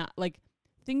least not like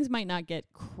things might not get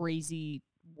crazy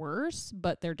worse,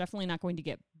 but they're definitely not going to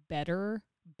get better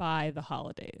by the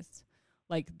holidays.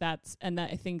 Like that's, and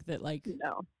that I think that like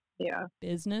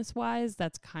business wise,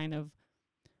 that's kind of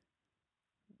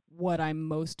what I'm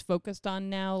most focused on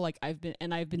now. Like I've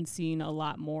been seeing a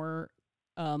lot more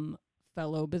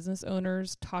fellow business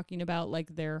owners talking about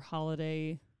like their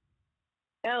holiday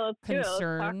let's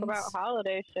concerns. do it. Let's talk about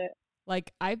holiday shit.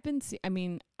 Like I've been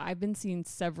seeing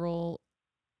several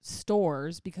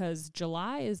stores, because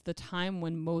July is the time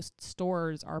when most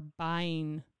stores are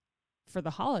buying for the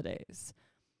holidays.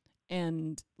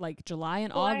 And like July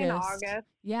and August.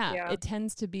 Yeah, it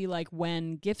tends to be like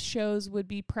when gift shows would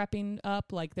be prepping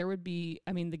up. Like there would be,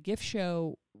 I mean, the gift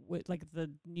show would, like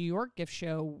the New York gift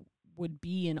show would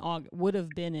have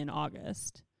been in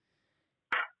August.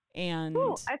 And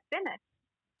I finished.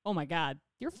 Oh my God,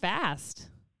 you're fast.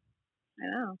 I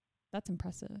know. That's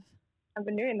impressive. I've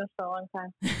been doing this for a long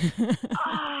time.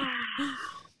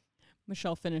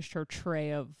 Michelle finished her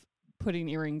tray of putting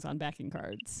earrings on backing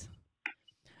cards.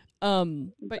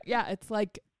 But yeah, it's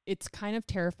like, it's kind of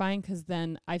terrifying, because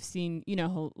then I've seen,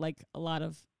 like a lot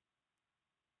of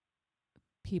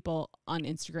people on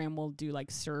Instagram will do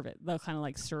like they'll kind of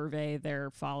like survey their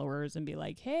followers and be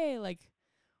like, hey, like,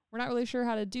 we're not really sure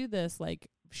how to do this. Like,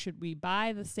 should we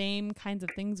buy the same kinds of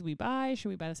things we buy? Should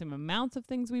we buy the same amounts of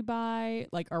things we buy?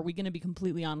 Like, are we going to be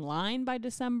completely online by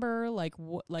December? Like,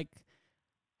 what, like,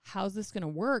 how's this going to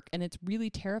work? And it's really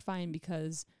terrifying,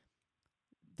 because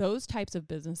those types of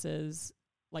businesses,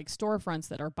 like storefronts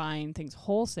that are buying things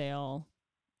wholesale,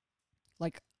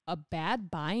 like a bad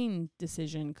buying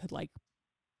decision could like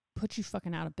put you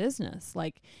fucking out of business.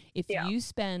 Like if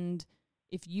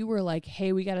you were like,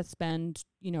 hey, we got to spend,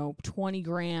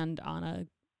 $20,000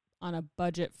 on a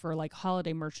budget for like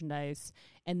holiday merchandise,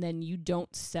 and then you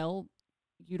don't sell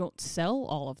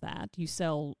all of that. You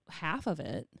sell half of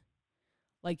it.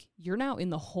 Like you're now in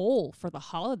the hole for the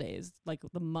holidays, like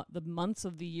the months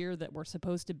of the year that were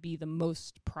supposed to be the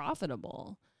most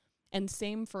profitable. And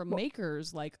same for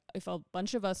makers. Like if a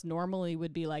bunch of us normally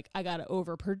would be like, I got to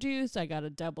overproduce, I got to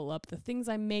double up the things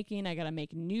I'm making, I got to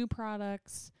make new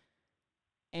products,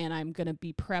 and I'm going to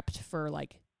be prepped for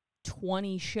like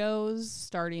 20 shows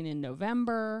starting in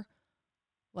November.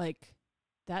 Like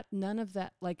that, none of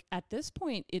that, like at this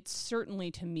point, it certainly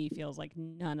to me feels like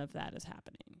none of that is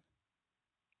happening.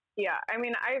 Yeah, I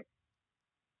mean,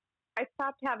 I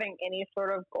stopped having any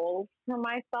sort of goals for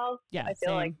myself. Yeah, I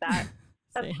feel like that's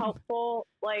helpful.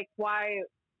 Like, why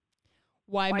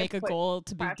make a goal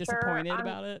to be disappointed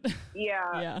about it?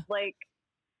 Yeah, like,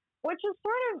 which is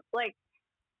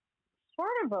sort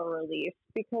of a relief,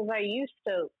 because I used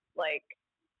to like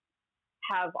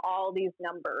have all these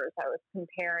numbers I was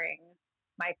comparing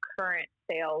my current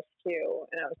sales to,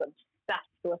 and I was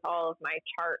obsessed with all of my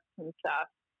charts and stuff.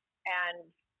 And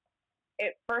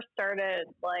it first started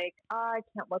like, I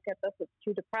can't look at this, it's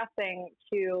too depressing,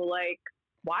 to like,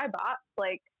 why bot?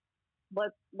 Like,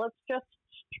 let's just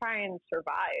try and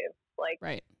survive. Like,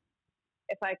 right.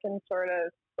 If I can sort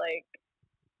of like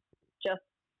just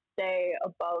stay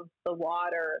above the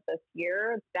water this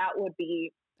year, that would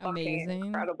be fucking amazing.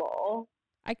 incredible.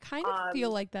 I kind of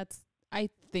feel like I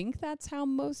think that's how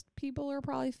most people are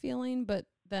probably feeling, but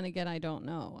then again, I don't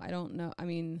know. I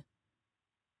mean,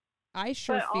 I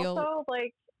sure but feel also,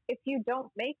 like, if you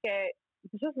don't make it,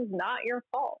 this is not your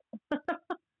fault.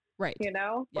 right. You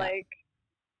know, Yeah. like,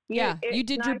 you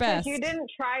did your best. You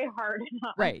didn't try hard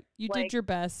enough. Right. You like, did your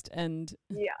best, and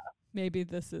yeah, maybe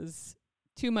this is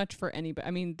too much for anybody.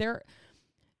 I mean, there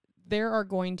are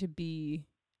going to be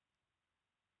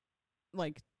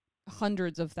like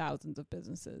hundreds of thousands of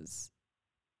businesses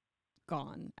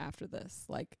gone after this.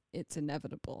 Like, it's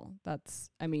inevitable.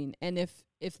 I mean, and if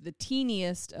the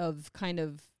teeniest of kind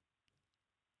of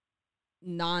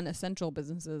non-essential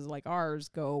businesses like ours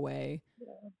go away,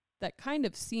 that kind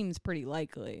of seems pretty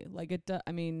likely. Like,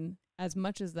 I mean, as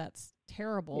much as that's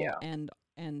terrible,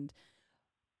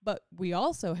 but we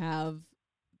also have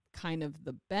kind of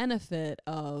the benefit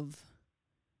of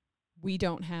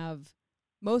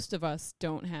most of us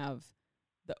don't have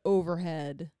the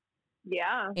overhead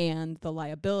and the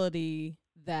liability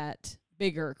that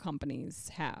bigger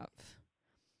companies have.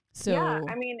 So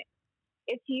I mean,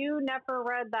 if you never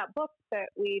read that book that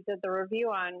we did the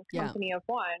review on, Company of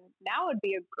One, now would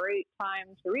be a great time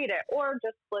to read it, or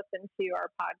just listen to our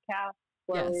podcast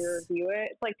where we review it.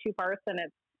 It's like 2 parts and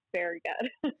it's very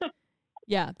good.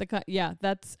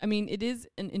 That's, I mean, it is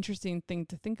an interesting thing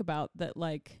to think about, that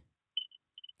like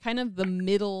kind of the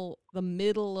middle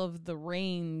of the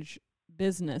range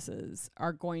businesses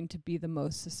are going to be the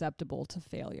most susceptible to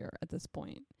failure at this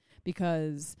point,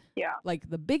 because like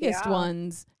the biggest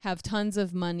ones have tons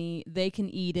of money, they can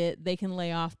eat it, they can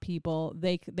lay off people,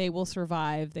 they will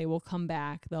survive, they will come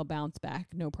back, they'll bounce back,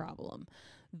 no problem.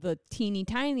 The teeny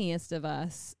tiniest of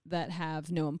us that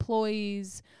have no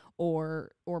employees, or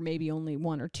maybe only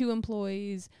 1 or 2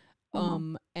 employees,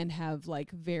 and have like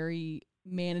very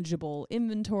manageable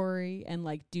inventory, and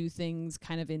like do things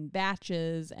kind of in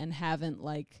batches, and haven't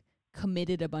like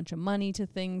committed a bunch of money to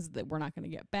things that we're not going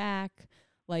to get back.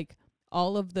 Like,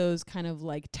 all of those kind of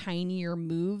like tinier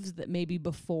moves that maybe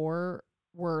before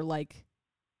were like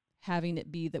having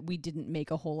it be that we didn't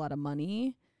make a whole lot of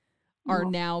money are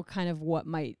now kind of what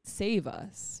might save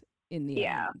us in the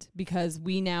end, because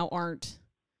we now aren't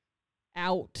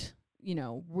out, you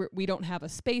know, we don't have a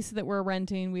space that we're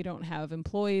renting, we don't have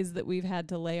employees that we've had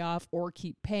to lay off or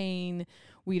keep paying,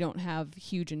 we don't have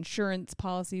huge insurance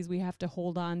policies we have to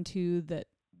hold on to, that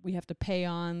we have to pay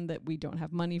on, that we don't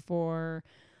have money for.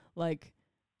 Like,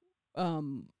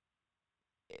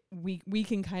 we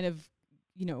can kind of,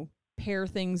 you know, pare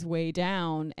things way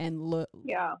down and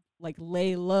like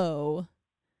lay low,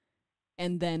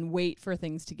 and then wait for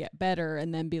things to get better,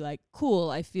 and then be like,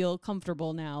 cool, I feel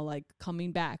comfortable now, like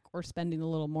coming back or spending a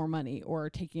little more money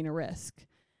or taking a risk.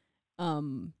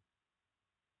 But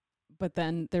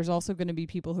then there's also going to be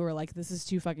people who are like, this is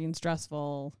too fucking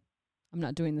stressful, I'm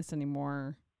not doing this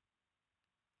anymore,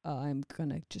 I'm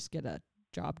gonna just get a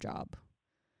job.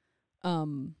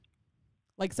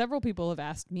 Like, several people have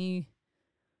asked me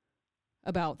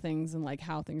about things and like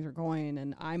how things are going,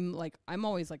 and I'm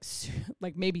always like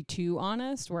like maybe too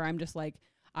honest, where I'm just like,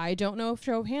 I don't know if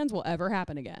Show of Hands will ever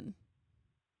happen again.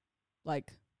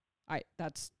 Like,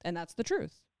 that's the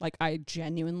truth. Like, I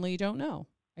genuinely don't know.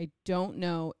 I don't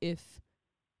know if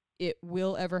it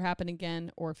will ever happen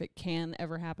again, or if it can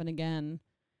ever happen again.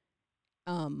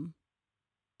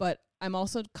 But I'm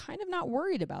also kind of not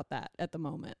worried about that at the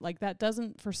moment. Like, that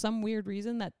doesn't, for some weird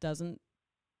reason, that doesn't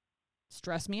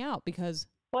stress me out, because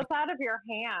what's out of your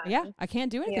hands? Yeah, I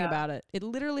can't do anything about it. It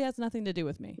literally has nothing to do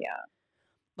with me. Yeah.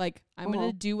 Like, I'm going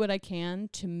to do what I can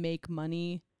to make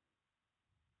money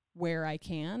where I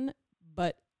can,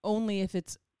 but only if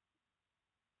it's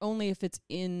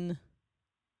in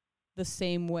the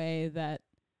same way that,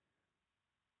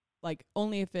 like,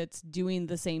 only if it's doing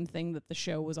the same thing that the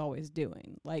show was always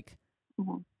doing. Like,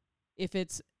 if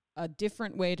it's a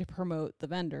different way to promote the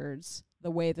vendors, the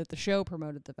way that the show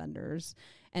promoted the vendors,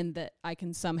 and that I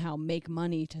can somehow make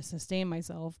money to sustain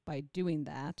myself by doing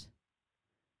that,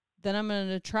 then I'm going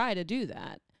to try to do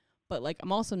that. But like,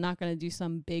 I'm also not going to do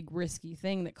some big risky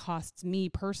thing that costs me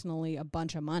personally a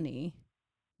bunch of money,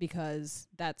 because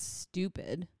that's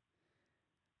stupid.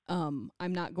 I'm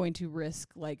not going to risk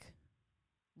like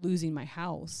losing my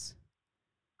house.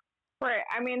 Right.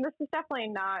 I mean, this is definitely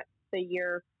not the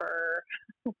year for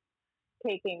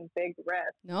taking big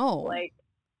risks. No. Like,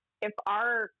 if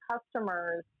our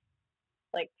customers,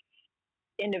 like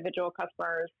individual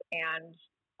customers and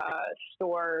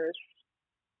stores,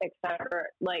 etc.,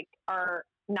 like, are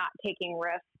not taking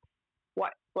risks,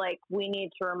 we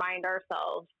need to remind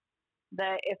ourselves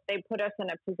that if they put us in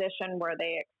a position where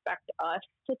they expect us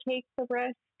to take the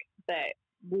risk, that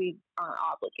we aren't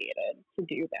obligated to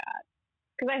do that.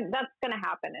 Because that's going to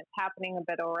happen. It's happening a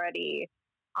bit already.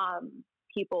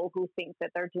 People who think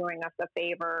that they're doing us a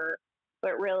favor,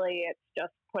 but really it's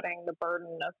just putting the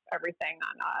burden of everything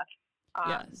on us.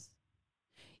 Yes.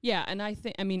 Yeah, and I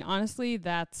mean, honestly,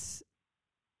 that's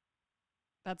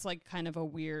like kind of a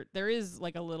weird, there is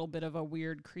like a little bit of a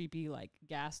weird, creepy, like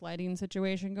gaslighting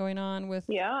situation going on with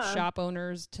shop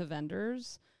owners to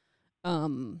vendors,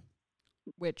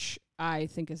 which I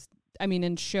think is, I mean,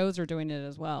 and shows are doing it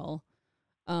as well,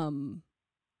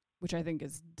 which I think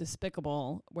is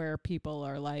despicable, where people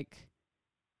are like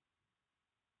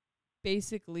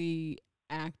basically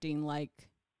acting like,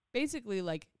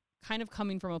 kind of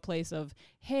coming from a place of,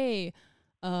 hey,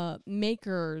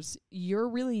 makers, you're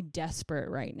really desperate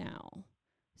right now.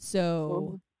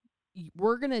 So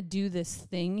we're going to do this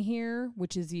thing here,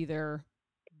 which is either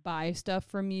buy stuff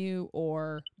from you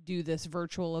or do this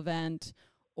virtual event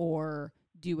or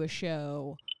do a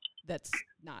show that's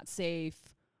not safe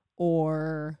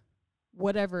or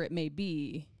whatever it may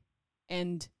be.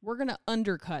 And we're going to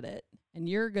undercut it. And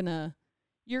you're going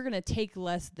to take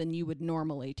less than you would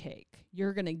normally take.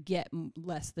 You're going to get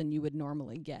less than you would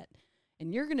normally get.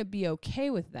 And you're going to be okay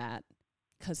with that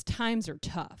because times are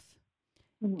tough.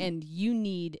 And you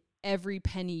need every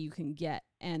penny you can get.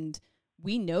 And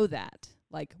we know that.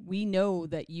 Like, we know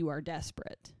that you are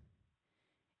desperate.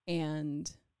 And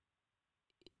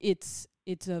it's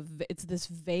this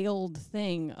veiled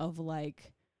thing of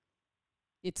like,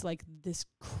 it's like this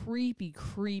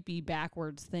creepy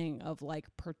backwards thing of like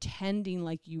pretending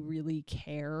like you really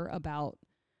care about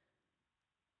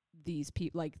these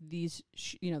people, like these,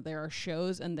 there are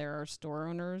shows and there are store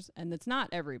owners, and it's not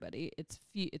everybody.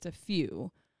 It's a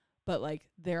few, but like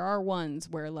there are ones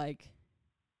where like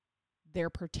they're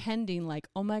pretending like,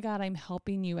 oh my God, I'm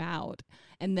helping you out.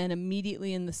 And then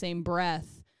immediately in the same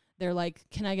breath, they're like,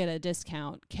 can I get a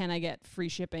discount? Can I get free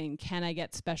shipping? Can I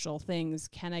get special things?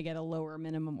 Can I get a lower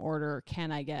minimum order?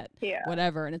 Can I get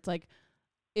whatever? And it's like,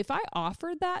 if I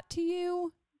offered that to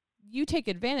you, you take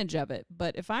advantage of it.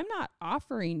 But if I'm not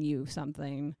offering you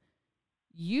something,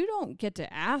 you don't get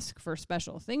to ask for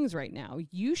special things right now.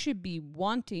 You should be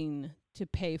wanting to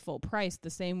pay full price the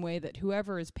same way that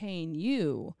whoever is paying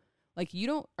you. Like,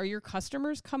 are your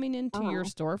customers coming into your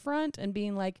storefront and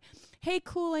being like, hey,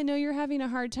 cool, I know you're having a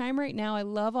hard time right now. I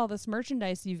love all this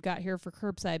merchandise you've got here for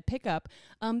curbside pickup.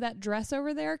 That dress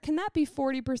over there, can that be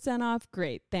 40% off?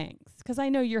 Great, thanks. Because I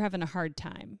know you're having a hard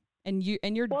time and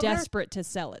you're desperate to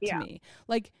sell it to me.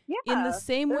 Like, in the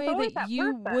same way that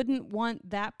you wouldn't want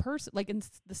that person, like in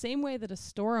the same way that a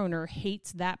store owner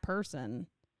hates that person.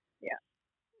 Yeah.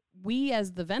 We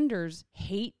as the vendors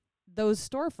hate those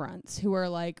storefronts who are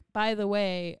like, by the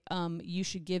way, you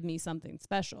should give me something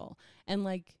special. And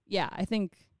like, yeah, I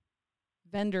think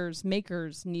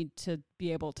makers need to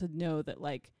be able to know that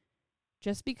like,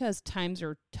 just because times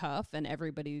are tough and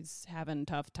everybody's having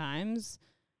tough times,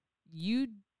 you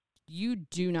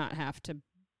do not have to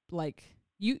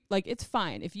it's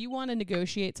fine. If you want to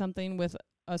negotiate something with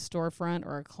a storefront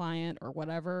or a client or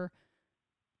whatever,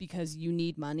 because you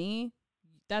need money,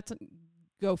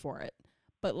 go for it.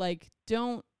 But like,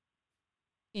 don't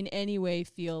in any way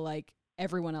feel like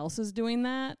everyone else is doing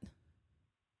that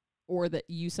or that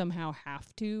you somehow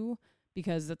have to,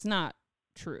 because that's not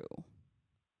true.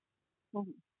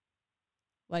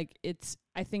 Like,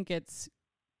 I think it's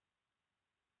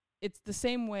the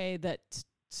same way that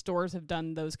stores have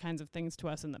done those kinds of things to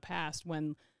us in the past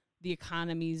when the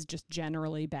economy's just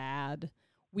generally bad.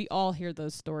 We all hear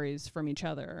those stories from each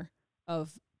other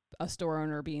of a store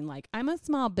owner being like, I'm a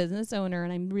small business owner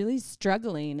and I'm really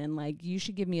struggling and like, you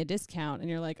should give me a discount. And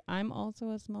you're like, I'm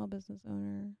also a small business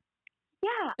owner.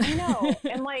 Yeah, I know.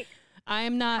 And like, I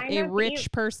am not a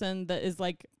rich person that is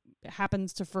like,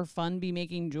 happens to for fun be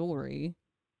making jewelry.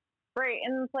 Right.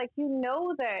 And it's like,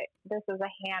 that this is a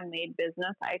handmade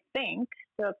business, I think.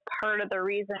 So it's part of the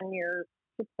reason you're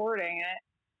supporting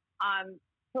it.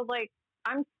 So like,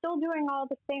 I'm still doing all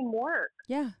the same work.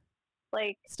 Yeah.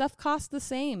 Like, stuff costs the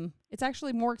same. It's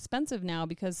actually more expensive now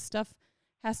because stuff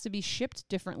has to be shipped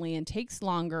differently and takes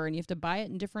longer and you have to buy it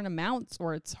in different amounts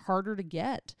or it's harder to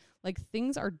get. Like,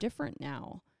 things are different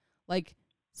now. Like,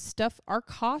 our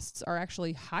costs are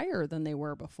actually higher than they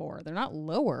were before. They're not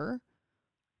lower.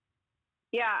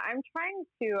 Yeah, I'm trying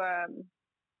to,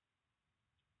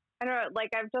 I don't know,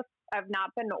 like I've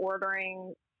not been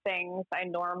ordering things I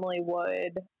normally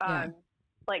would.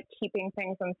 Like keeping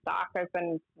things in stock. I've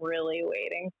been really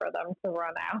waiting for them to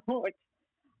run out,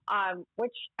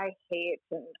 which I hate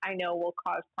and I know will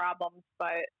cause problems,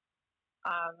 but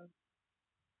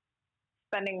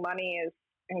spending money is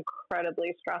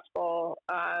incredibly stressful.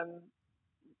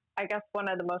 I guess one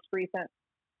of the most recent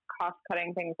cost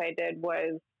cutting things I did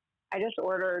was I just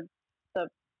ordered the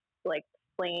like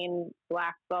plain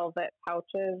black velvet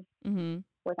pouches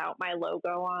without my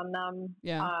logo on them.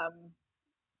 Yeah.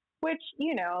 Which,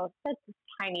 you know, that's a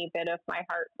tiny bit of my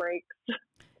heart breaks to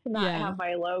not have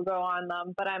my logo on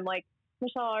them. But I'm like,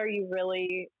 Michelle, are you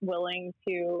really willing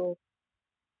to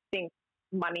sink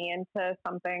money into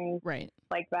something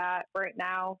like that right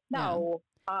now? No.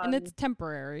 Yeah. And it's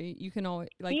temporary. You can always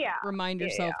remind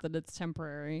yourself that it's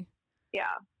temporary.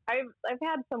 Yeah. I've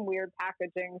had some weird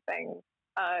packaging things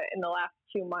in the last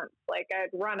 2 months. Like I'd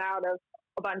run out of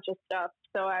a bunch of stuff.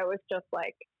 So I was just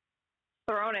like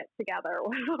throwing it together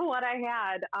with what I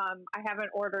had. I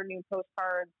haven't ordered new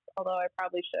postcards, although I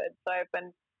probably should. So I've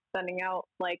been sending out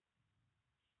like,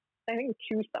 I think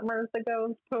 2 summers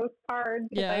ago postcards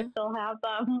because I still have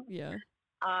them. Yeah.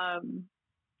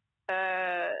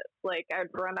 Like I'd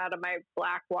run out of my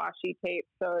black washi tape,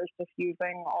 so I was just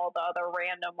using all the other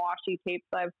random washi tapes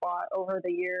I've bought over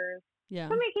the years. Yeah.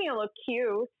 So making it look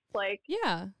cute. Like,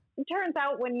 yeah. It turns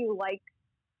out when you like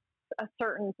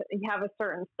you have a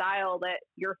certain style that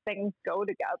your things go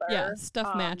together. Yeah,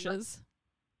 stuff matches.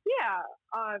 Yeah.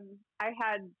 I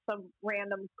had some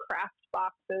random craft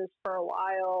boxes for a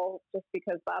while just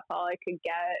because that's all I could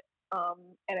get.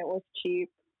 And it was cheap.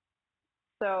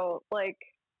 So like,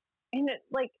 and it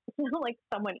like, it's not like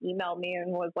someone emailed me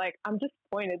and was like, I'm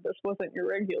disappointed this wasn't your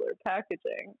regular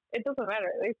packaging. It doesn't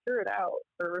matter. They threw it out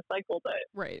or recycled it.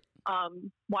 Right.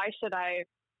 Why should I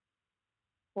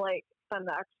like spend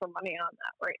the extra money on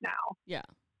that right now? Yeah.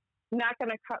 I'm not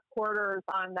going to cut quarters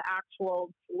on the actual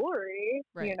jewelry,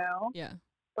 you know? Yeah.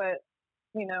 But,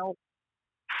 you know,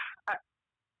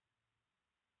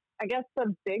 I guess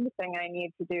the big thing I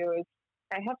need to do is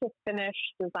I have to finish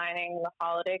designing the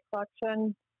holiday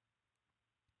collection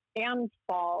and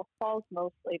fall. Fall's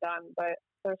mostly done, but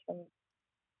there's some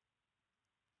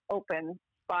open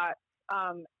spots.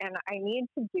 And I need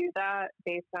to do that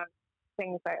based on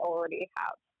things I already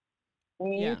have. I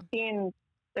mean, you've seen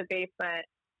the basement.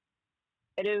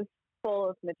 It is full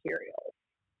of materials.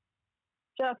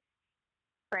 Just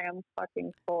crammed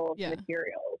fucking full of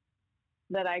materials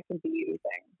that I could be using.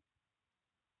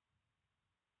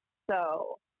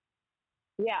 So,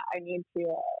 yeah, I need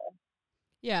to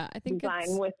I think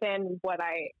design within what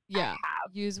I have.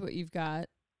 Use what you've got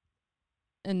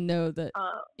and know that,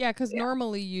 because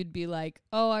normally you'd be like,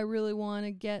 oh, I really want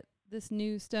to get this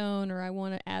new stone or I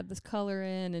want to add this color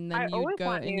in, and then you'd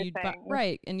go and you'd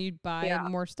buy, and you'd buy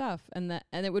more stuff, and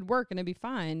it would work and it'd be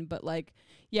fine. But like,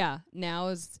 now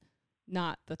is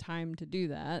not the time to do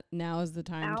that. Now is the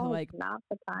time to like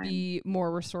be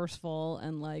more resourceful,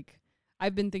 and like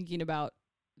I've been thinking about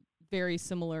very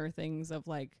similar things of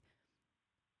like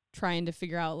trying to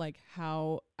figure out like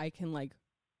how I can like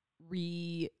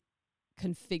reconfigure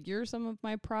some of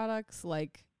my products,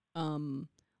 like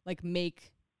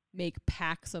make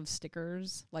packs of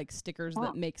stickers, like stickers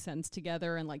that make sense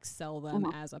together, and like sell them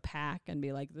as a pack and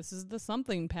be like, this is the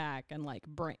something pack, and like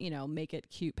make it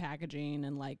cute packaging,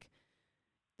 and like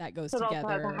that goes together. It also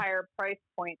has a higher price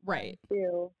point, right?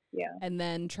 Too. Yeah. And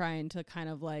then trying to kind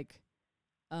of like,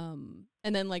 and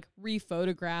then like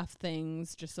re-photograph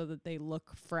things just so that they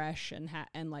look fresh and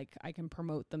like I can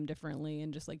promote them differently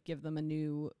and just like give them a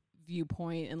new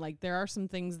viewpoint. And like there are some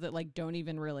things that like don't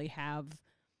even really have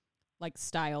like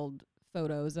styled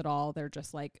photos at all. They're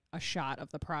just like a shot of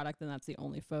the product, and that's the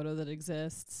only photo that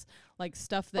exists. Like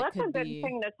stuff that that's a good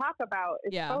thing to talk about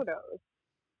is photos.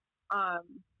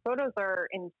 Photos are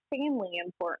insanely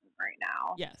important right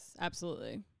now. Yes,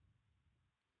 absolutely.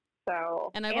 So,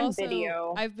 and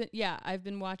video. I've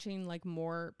been watching like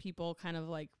more people kind of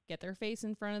like get their face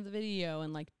in front of the video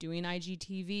and like doing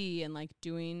IGTV and like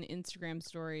doing Instagram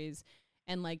stories.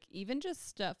 And like even just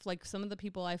stuff like some of the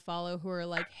people I follow who are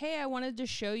like, hey, I wanted to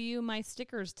show you my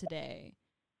stickers today.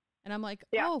 And I'm like,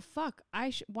 oh, fuck,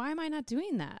 why am I not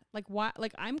doing that? Like, why?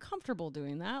 Like, I'm comfortable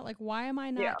doing that. Like, why am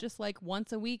I not just like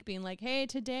once a week being like, hey,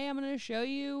 today I'm going to show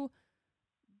you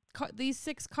these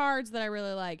 6 cards that I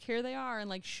really like. Here they are. And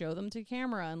like show them to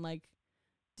camera. And like,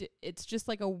 it's just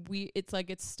like it's like,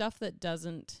 it's stuff that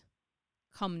doesn't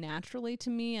come naturally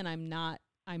to me. And I'm not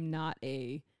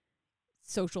a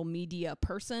social media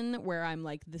person where I'm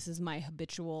like, this is my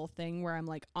habitual thing where I'm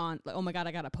like oh my God,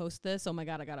 I gotta post this. Oh my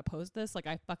God, I gotta post this. Like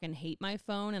I fucking hate my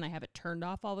phone and I have it turned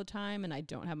off all the time and I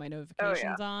don't have my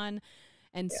notifications on.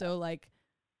 And so like,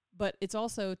 but it's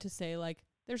also to say like,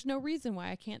 there's no reason why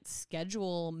I can't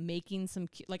schedule making some,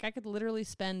 like I could literally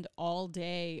spend all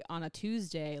day on a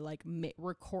Tuesday, like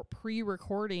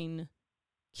pre-recording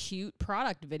cute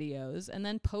product videos and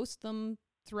then post them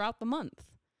throughout the month.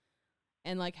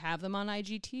 and like have them on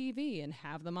IGTV and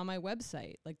have them on my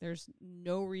website. Like there's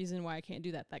no reason why I can't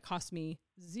do that. That costs me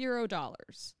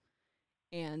 $0.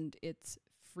 And it's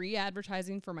free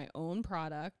advertising for my own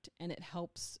product, and it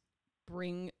helps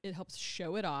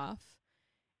show it off.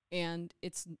 And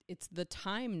it's the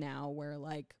time now where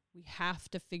like we have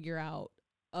to figure out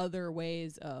other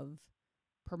ways of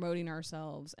promoting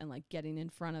ourselves and like getting in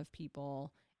front of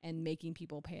people and making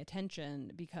people pay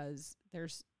attention, because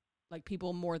there's like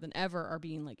people more than ever are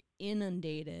being like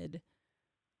inundated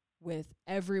with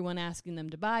everyone asking them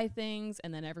to buy things,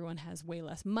 and then everyone has way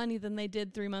less money than they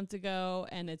did 3 months ago,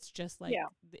 and it's just like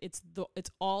it's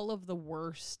all of the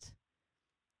worst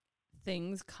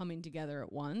things coming together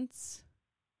at once.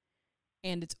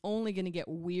 And it's only going to get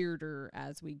weirder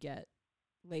as we get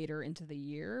later into the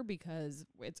year, because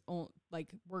it's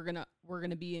like we're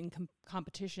gonna be in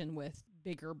competition with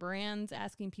bigger brands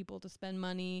asking people to spend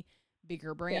money,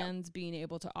 bigger brands being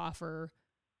able to offer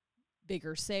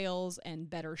bigger sales and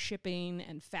better shipping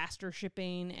and faster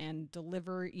shipping and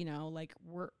deliver. You know, like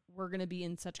we're gonna be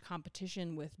in such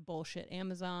competition with bullshit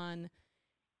Amazon,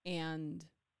 and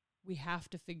we have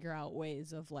to figure out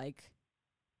ways of like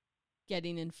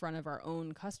getting in front of our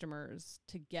own customers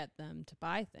to get them to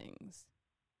buy things.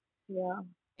 Yeah.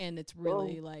 And it's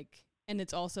really like, and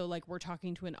it's also like we're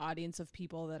talking to an audience of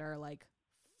people that are like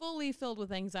fully filled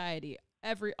with anxiety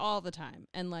all the time.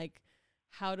 And like,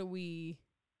 how do we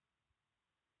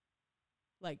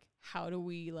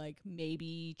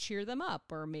maybe cheer them up,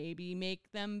 or maybe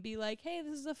make them be like, hey,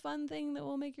 this is a fun thing that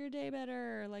will make your day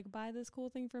better. Like, buy this cool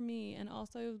thing from me and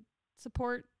also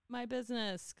support my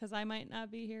business because I might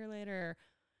not be here later,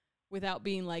 without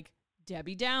being like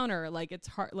Debbie Downer. Like it's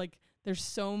hard. Like there's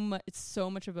it's so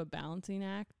much of a balancing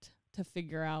act to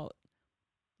figure out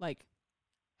like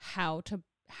how to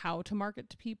market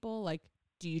to people. Like,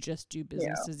 do you just do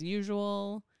business as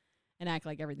usual and act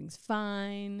like everything's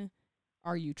fine?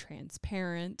 Are you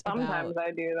transparent? Sometimes I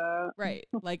do that. Right.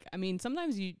 Like, I mean,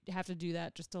 sometimes you have to do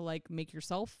that just to like make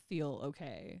yourself feel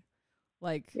okay.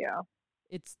 Like,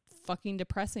 it's fucking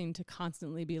depressing to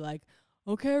constantly be like,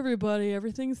 okay, everybody,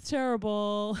 everything's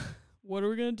terrible. What are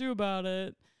we going to do about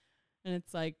it? And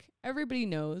it's like, everybody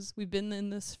knows we've been in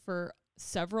this for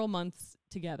several months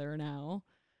together now.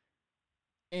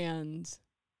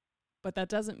 But that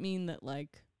doesn't mean that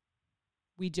like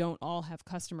we don't all have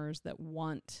customers that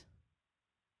want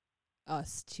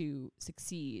us to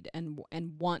succeed and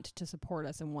want to support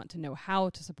us and want to know how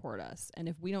to support us. And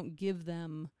if we don't give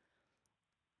them,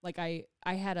 like I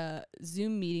had a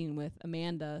Zoom meeting with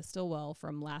Amanda Stillwell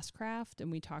from Last Craft,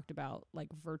 and we talked about like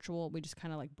we just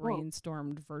kind of like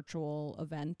brainstormed virtual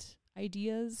event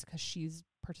ideas because she's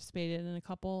participated in a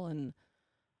couple, and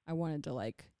I wanted to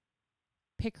like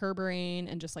pick her brain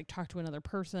and just like talk to another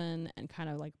person and kind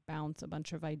of like bounce a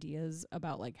bunch of ideas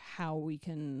about like how we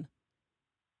can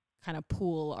kind of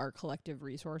pool our collective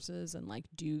resources and like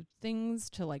do things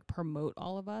to like promote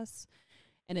all of us.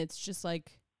 And it's just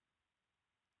like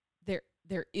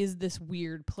there is this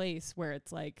weird place where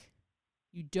it's like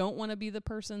you don't want to be the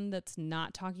person that's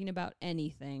not talking about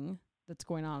anything that's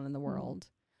going on in the world,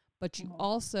 but you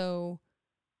also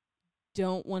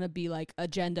don't want to be like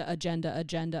agenda,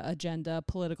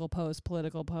 political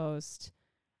post.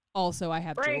 Also, I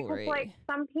have jewelry. Like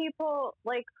some people,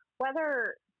 like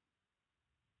whether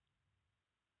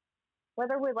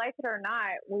we like it or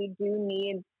not, we do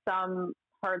need some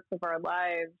parts of our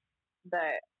lives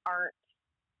that aren't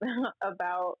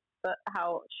about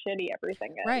how shitty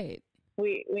everything is. Right.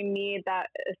 We need that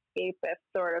escapist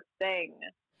sort of thing.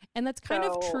 And that's kind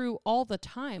of true all the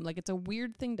time. Like, it's a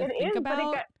weird thing to think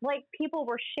about. But like, people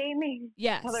were shaming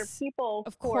other people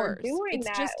for doing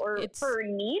that or for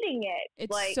needing it.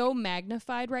 It's like, so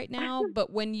magnified right now.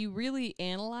 But when you really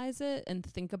analyze it and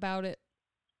think about it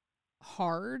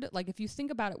hard, like if you think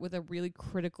about it with a really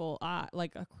critical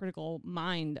like a critical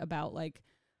mind about like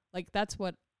that's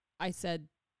what I said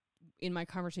in my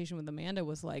conversation with Amanda,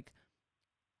 was like,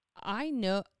 I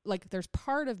know, like there's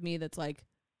part of me that's like,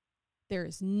 there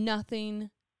is nothing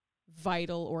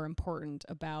vital or important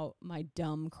about my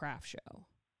dumb craft show.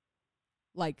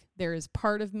 Like there is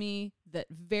part of me that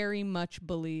very much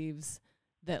believes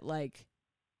that like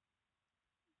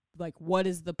what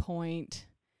is the point,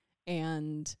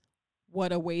 and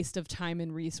what a waste of time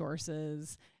and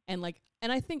resources. And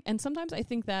sometimes I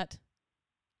think that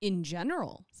in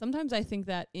general,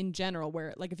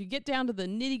 where like if you get down to the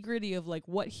nitty gritty of like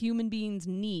what human beings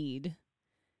need.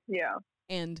 Yeah.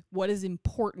 And what is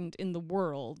important in the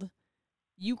world,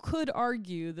 you could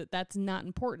argue that that's not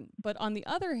important. But on the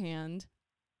other hand,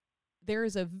 there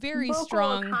is a very local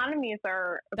strong economies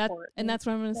are important. and that's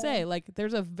what I'm going to say. Like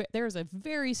there's a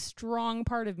very strong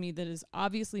part of me that is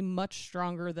obviously much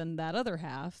stronger than that other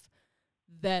half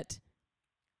that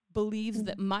believes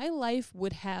that my life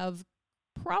would have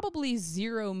probably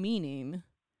zero meaning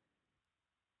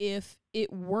if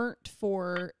it weren't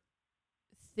for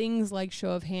things like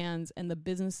Show of Hands and the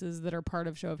businesses that are part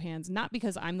of Show of Hands, not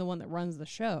because I'm the one that runs the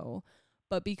show,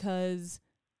 but because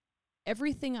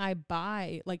everything I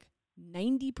buy, like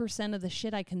 90% of the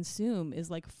shit I consume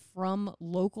is like from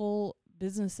local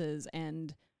businesses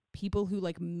and people who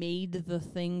like made the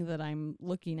thing that I'm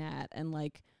looking at. And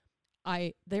like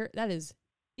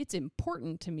it's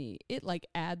important to me. It like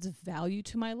adds value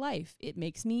to my life. It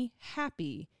makes me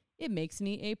happy. It makes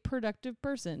me a productive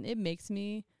person.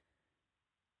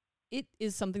 It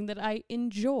is something that I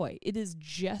enjoy. It is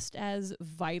just as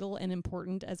vital and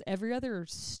important as every other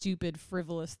stupid,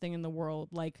 frivolous thing in the world,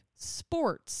 like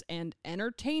sports and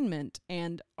entertainment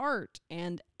and art.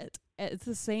 And it's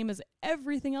the same as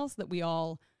everything else that we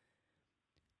all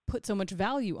put so much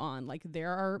value on. Like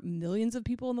there are millions of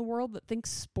people in the world that think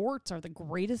sports are the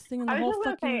greatest thing in the whole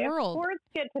fucking world. Sports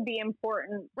get to be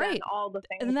important, right? All the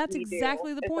things, and that's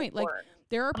exactly the point. Like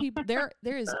there are people there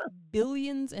is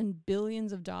billions and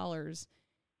billions of dollars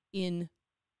in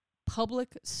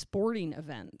public sporting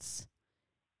events,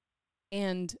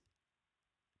 and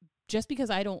just because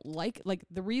I don't like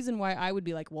the reason why I would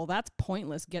be like, well, that's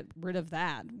pointless, get rid of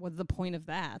that, what's the point of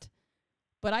that?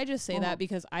 But I just say that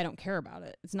because I don't care about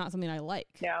it. It's not something I like.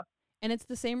 Yeah. And it's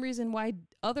the same reason why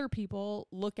other people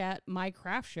look at my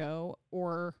craft show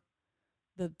or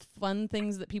the fun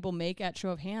things that people make at Show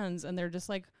of Hands, and they're just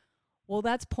like, well,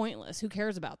 that's pointless. Who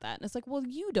cares about that? And it's like, well,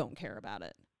 you don't care about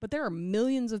it. But there are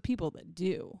millions of people that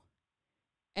do.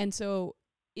 And so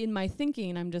in my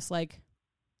thinking, I'm just like,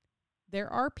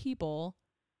 there are people,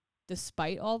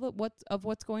 despite all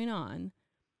what's going on,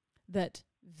 that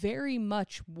very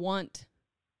much want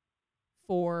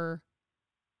for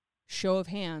Show of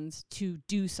Hands to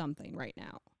do something right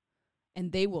now.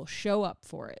 And they will show up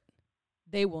for it.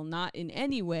 They will not in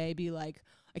any way be like,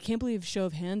 I can't believe Show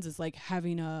of Hands is like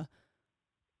having a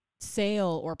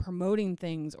sale or promoting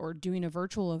things or doing a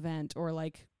virtual event or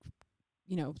like,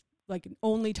 you know, like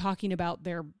only talking about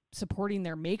their supporting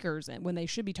their makers and when they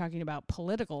should be talking about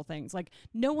political things. Like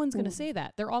no one's going to say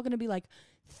that. They're all going to be like,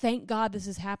 thank God this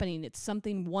is happening. It's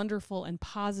something wonderful and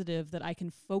positive that I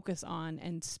can focus on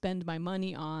and spend my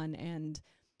money on and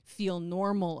feel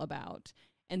normal about.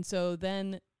 And so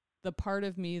then the part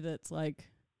of me that's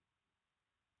like,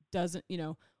 doesn't, you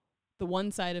know, the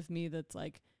one side of me that's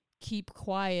like, keep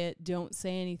quiet, don't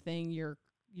say anything.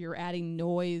 You're adding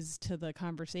noise to the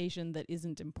conversation that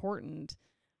isn't important.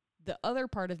 The other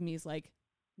part of me is like,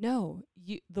 no,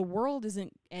 the world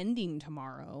isn't ending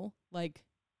tomorrow. Like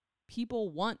people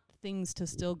want things to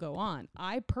still go on.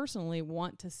 I personally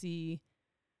want to see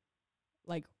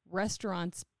like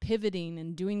restaurants pivoting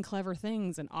and doing clever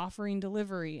things and offering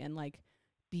delivery and like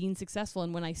being successful.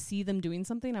 And when I see them doing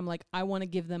something, I'm like, I want to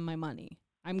give them my money.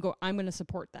 I'm going to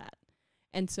support that.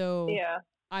 And so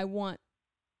I want,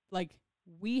 like,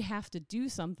 we have to do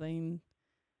something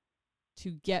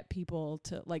to get people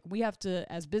to, like, we have to,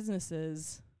 as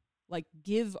businesses, like,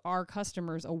 give our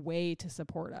customers a way to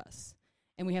support us.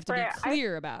 And we have to be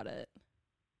clear about it.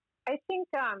 I think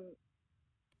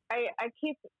I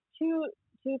keep two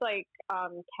like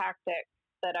tactics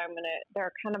that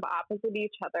they're kind of opposite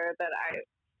each other that I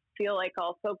feel like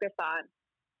I'll focus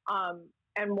on.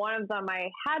 And one of them I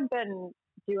had been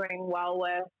doing well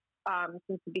with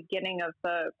since the beginning of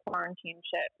the quarantine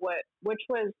shit, which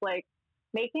was like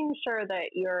making sure that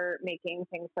you're making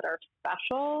things that are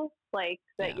special, like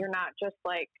that you're not just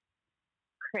like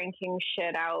cranking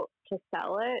shit out to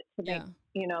sell it to make,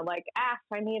 you know, like,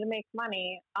 I need to make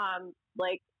money.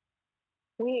 Like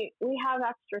we have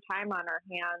extra time on our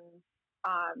hands.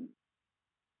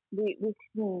 We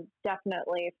can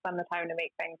definitely spend the time to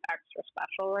make things extra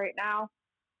special right now.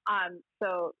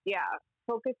 So yeah,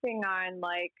 focusing on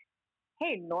like,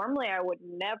 hey, normally I would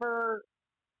never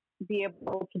be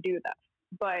able to do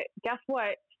this, but guess what?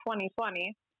 It's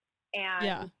 2020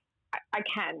 and I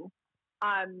can.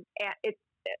 And it's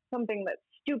something that's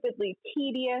stupidly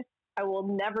tedious. I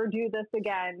will never do this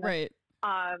again. Right.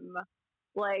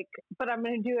 Like, but I'm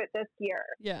going to do it this year.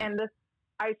 Yeah. And this,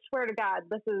 I swear to God,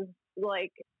 this is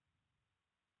like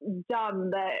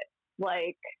dumb that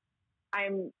like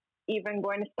I'm even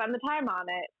going to spend the time on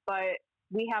it, but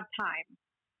we have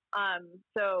time.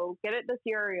 So get it this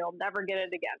year or you'll never get it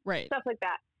again. Right. Stuff like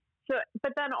that. So,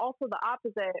 but then also the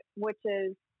opposite, which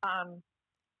is,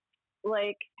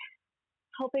 like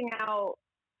helping out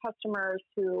customers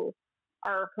who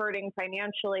are hurting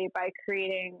financially by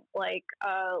creating like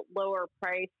a lower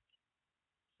price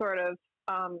sort of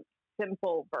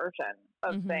simple version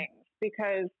of things,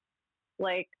 because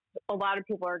like a lot of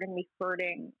people are going to be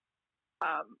hurting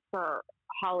for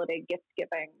holiday gift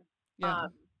giving. Yeah.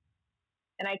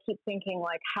 And I keep thinking,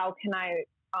 like, how can I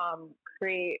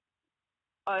create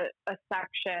a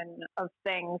section of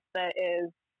things that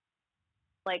is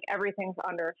like everything's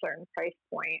under a certain price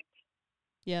point,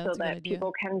 so that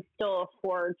people can still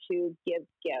afford to give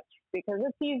gifts, because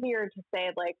it's easier to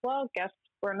say like, well, guess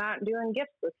we're not doing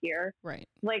gifts this year. Right.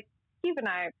 Like Steve and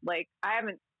I, like, I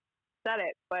haven't said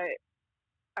it, but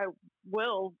I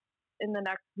will in the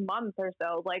next month or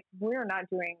so. Like, we're not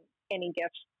doing any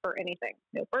gifts for anything.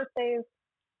 No birthdays,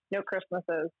 no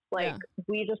Christmases. Like,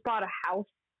 we just bought a house.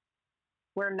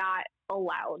 We're not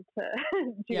allowed to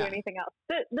do anything else.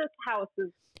 This house is.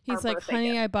 He's like,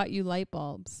 honey, gift. I bought you light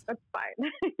bulbs. That's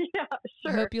fine. Yeah,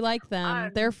 sure. I hope you like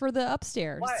them. They're for the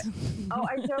upstairs.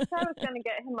 I joked I was going to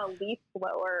get him a leaf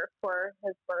blower for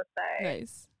his birthday.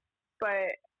 Nice.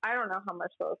 But I don't know how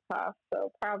much those cost,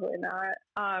 so probably not.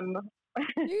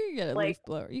 You can get a leaf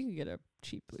blower. You can get a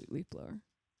cheap leaf blower.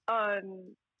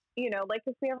 You know, like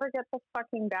if we ever get the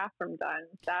fucking bathroom done,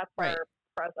 that's our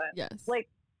present. Yes. Like,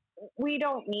 we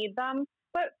don't need them,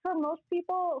 but for most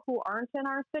people who aren't in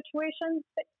our situation,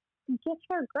 gifts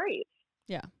are great.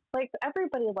 Yeah. Like,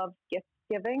 everybody loves gift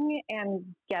giving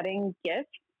and getting gifts.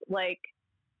 Like,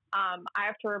 I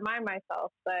have to remind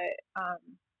myself that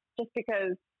just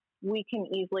because we can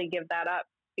easily give that up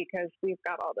because we've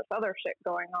got all this other shit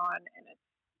going on and it's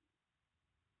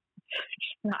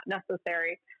just not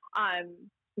necessary,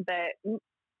 that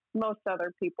most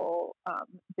other people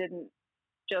didn't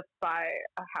just buy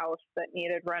a house that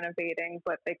needed renovating,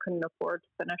 but they couldn't afford to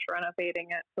finish renovating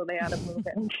it, so they had to move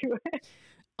into it.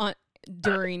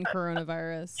 During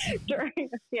coronavirus.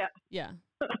 Yeah.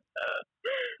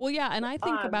 Well, yeah, and I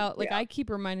think about, like, I keep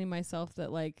reminding myself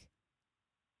that, like,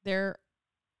 there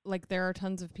are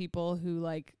tons of people who,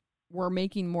 like, were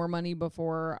making more money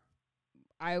before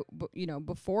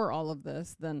before all of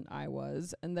this than I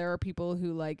was, and there are people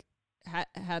who, like,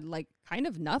 had like kind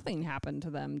of nothing happen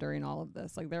to them during all of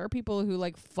this. Like, there are people who,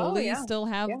 like, fully still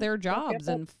have their jobs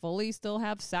and fully still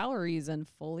have salaries and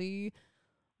fully,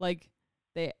 like,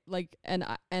 they like,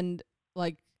 and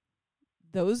like,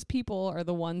 those people are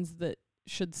the ones that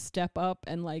should step up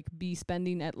and, like, be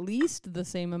spending at least the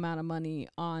same amount of money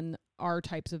on our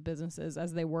types of businesses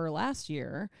as they were last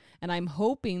year. And I'm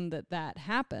hoping that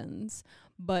happens.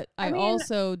 But I mean,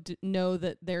 also know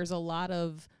that there's a lot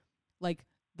of, like,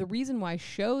 the reason why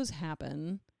shows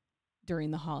happen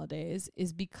during the holidays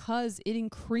is because it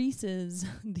increases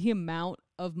the amount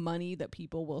of money that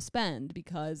people will spend,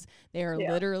 because they are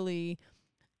literally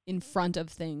in front of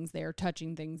things, they are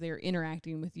touching things, they are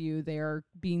interacting with you, they are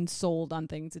being sold on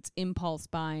things. It's impulse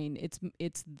buying.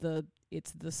 It's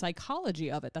the psychology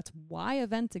of it. That's why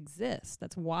events exist.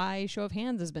 That's why Show of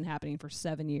Hands has been happening for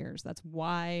 7 years. That's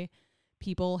why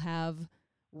people have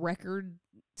record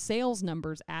sales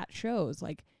numbers at shows.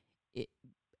 Like,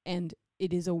 and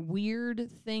it is a weird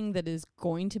thing that is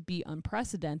going to be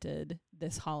unprecedented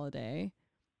this holiday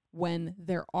when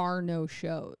there are no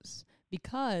shows,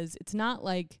 because it's not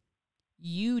like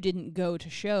you didn't go to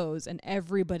shows and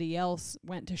everybody else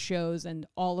went to shows and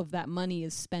all of that money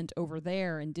is spent over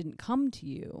there and didn't come to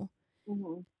you.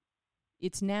 Mm-hmm.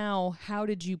 It's now, how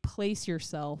did you place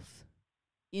yourself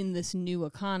in this new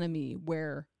economy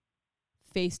where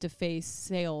face-to-face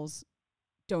sales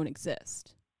don't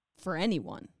exist for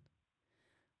anyone?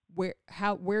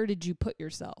 Where did you put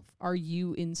yourself? Are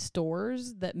you in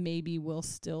stores that maybe will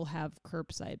still have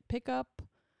curbside pickup?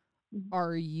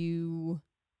 Mm-hmm.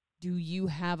 Do you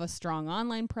have a strong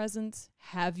online presence?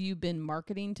 Have you been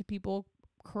marketing to people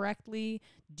correctly?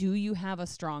 Do you have a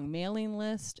strong mailing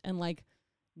list? And, like,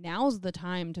 now's the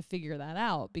time to figure that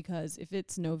out, because if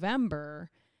it's November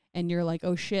and you're like,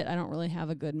 oh shit, I don't really have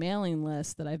a good mailing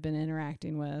list that I've been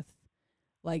interacting with,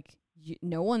 like,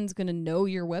 no one's going to know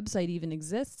your website even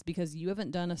exists, because you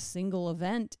haven't done a single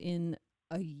event in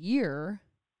a year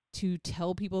to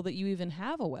tell people that you even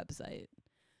have a website.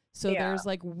 So there's,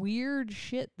 like, weird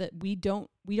shit that we don't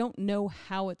know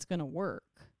how it's going to work.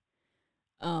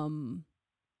 And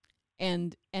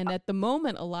at the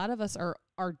moment, a lot of us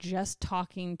are just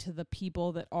talking to the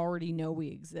people that already know we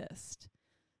exist.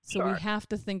 So we have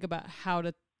to think about how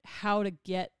to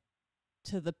get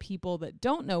to the people that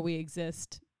don't know we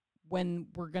exist when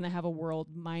we're going to have a world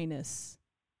minus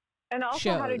and also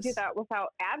shows. How to do that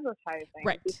without advertising.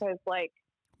 Right. Because, like,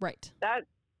 that,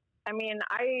 I mean,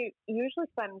 I usually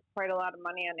spend quite a lot of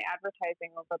money on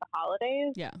advertising over the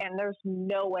holidays, and there's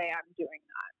no way I'm doing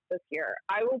that this year.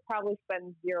 I will probably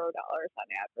spend $0 on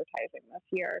advertising this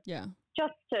year. Yeah.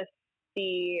 Just to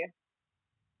see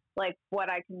like what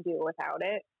I can do without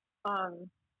it.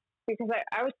 Because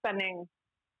I was spending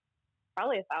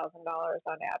probably $1,000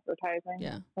 on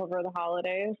advertising over the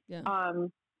holidays. Yeah.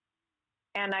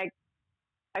 And I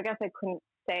guess I couldn't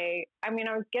say, I mean,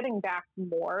 I was getting back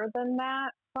more than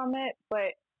that from it,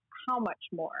 but how much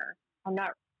more? I'm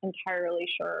not entirely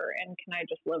sure. And can I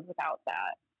just live without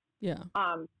that? Yeah.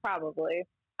 Probably.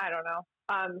 I don't know.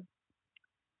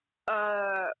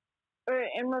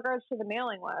 In regards to the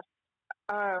mailing list,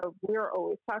 we were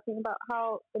always talking about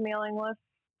how the mailing lists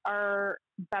are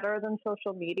better than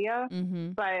social media.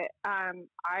 Mm-hmm. But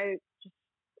I just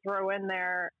throw in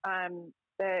there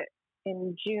that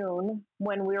in June,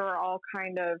 when we were all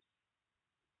kind of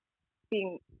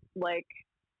being like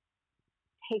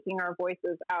taking our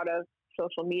voices out of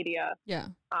social media,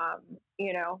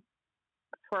 you know,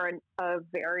 for a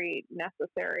very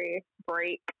necessary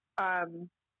break,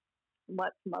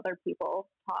 let some other people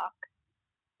talk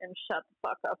and shut the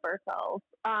fuck up ourselves.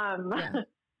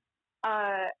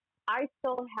 I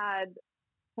still had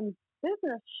some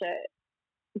business shit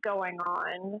going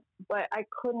on, but I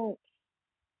couldn't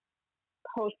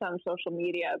post on social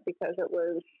media because it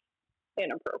was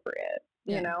inappropriate,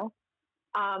 you know?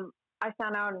 I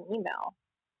sent out an email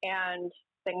and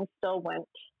things still went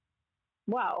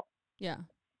well. Yeah.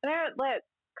 And that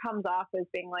comes off as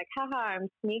being like, haha, I'm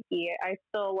sneaky. I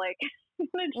still like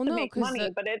manage to make money,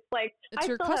 but it's like, it's I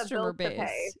your still customer have bills base. to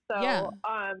pay. So,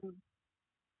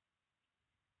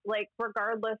 like,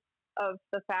 regardless of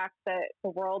the fact that the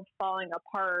world's falling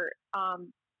apart,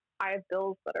 I have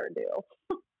bills that are due.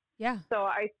 Yeah. So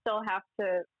I still have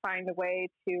to find a way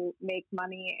to make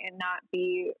money and not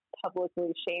be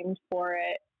publicly shamed for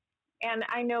it. And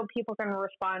I know people can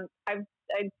respond. I've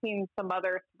seen some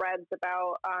other threads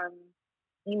about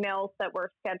emails that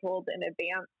were scheduled in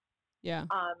advance. Yeah.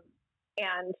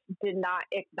 And did not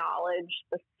acknowledge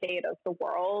the state of the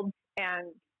world, and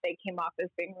they came off as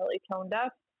being really tone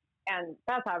deaf. And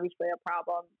that's obviously a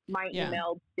problem. My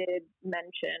email did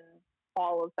mention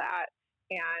all of that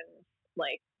and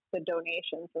like the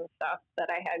donations and stuff that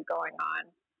I had going on.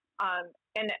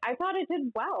 And I thought it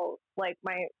did well, like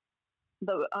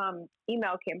the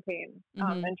email campaign,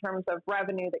 in terms of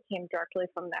revenue that came directly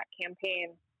from that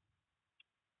campaign.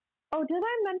 Oh, did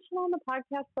I mention on the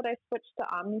podcast that I switched to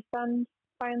OmniSend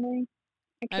finally?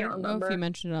 I don't know if you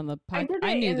mentioned it on the podcast.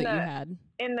 I knew that you had.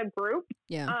 In the group.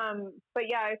 Yeah. But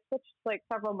yeah, I switched like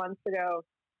several months ago,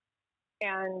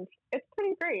 and it's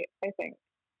pretty great, I think.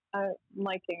 I'm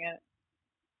liking it.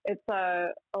 It's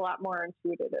a lot more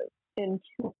intuitive than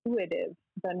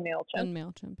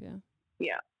MailChimp.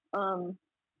 Yeah.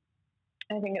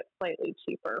 I think it's slightly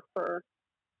cheaper for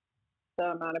the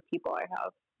amount of people I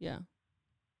have. Yeah.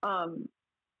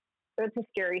 It's a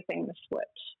scary thing to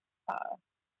switch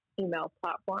email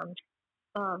platforms.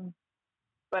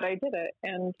 But I did it,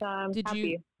 and I'm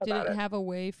happy about it. Did it have a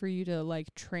way for you to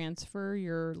like transfer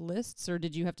your lists, or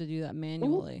did you have to do that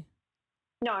manually?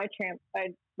 No, I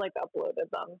like uploaded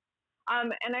them.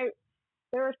 And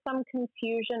there was some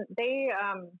confusion. They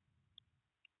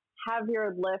have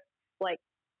your lists, like,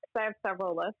 because I have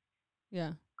several lists.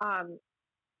 Yeah.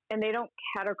 And they don't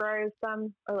categorize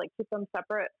them or like keep them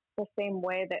separate the same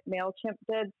way that MailChimp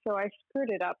did. So I screwed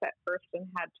it up at first and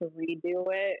had to redo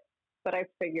it, but I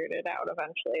figured it out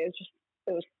eventually. It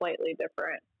was slightly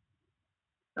different.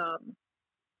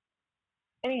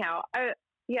 Anyhow,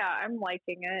 I'm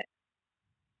liking it.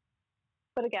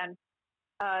 But again,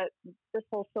 this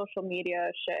whole social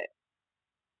media shit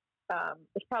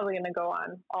is probably going to go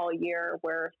on all year,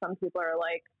 where some people are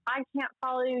like, I can't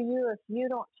follow you if you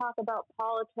don't talk about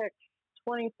politics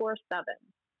 24/7.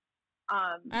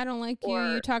 I don't like you.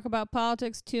 You talk about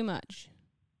politics too much.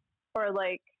 Or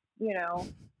like, you know.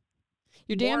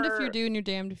 You're damned if you do and you're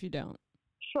damned if you don't.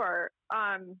 Sure.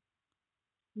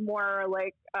 More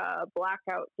like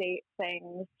blackout date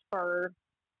things for,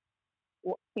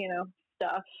 you know,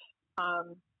 stuff.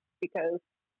 Because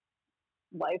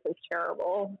life is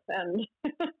terrible, and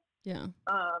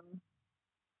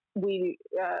we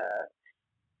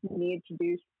need to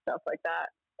do stuff like that.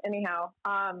 Anyhow,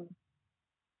 and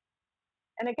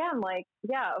again, like,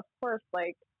 yeah, of course,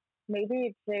 like,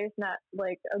 maybe today's not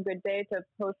like a good day to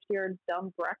post your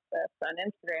dumb breakfast on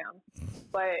Instagram,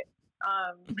 but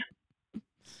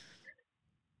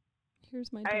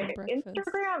here's my dumb breakfast.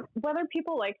 Instagram, whether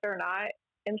people like it or not,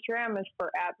 Instagram is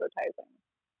for advertising,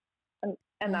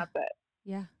 and that's it.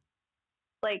 Yeah.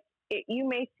 Like, you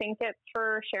may think it's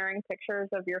for sharing pictures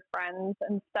of your friends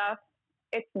and stuff.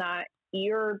 It's not.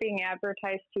 you're being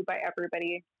advertised to by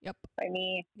everybody. Yep. By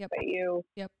me. Yep. By you.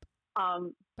 Yep.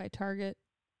 Um, By Target.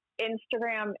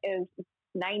 Instagram is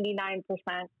 99%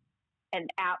 an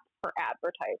app for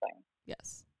advertising.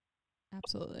 Yes.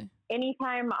 Absolutely.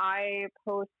 Anytime I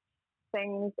post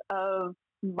things of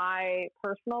my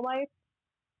personal life,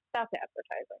 that's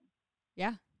advertising.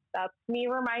 Yeah. That's me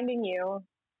reminding you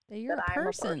that you're that a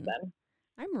person. I'm a person.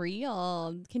 I'm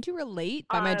real. Can't you relate?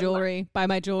 Buy my jewelry. Buy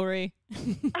my jewelry.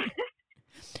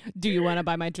 Do you want to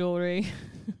buy my jewelry?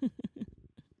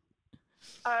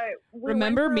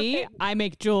 Remember me? I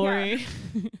make jewelry.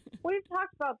 Yeah. We've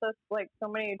talked about this like so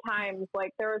many times.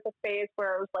 Like there was a phase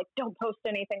where it was like, don't post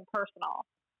anything personal.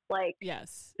 Like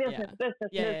yes, business.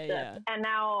 Yeah. And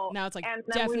now it's like and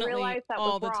definitely then we realized that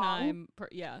all was the wrong. time.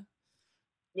 Yeah.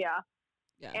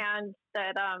 And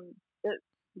that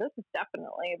this is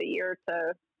definitely the year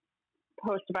to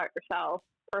post about yourself,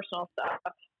 personal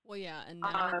stuff. Well, yeah, and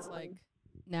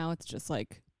now it's just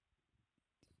like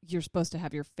you're supposed to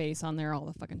have your face on there all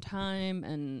the fucking time,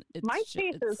 and my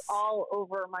face is all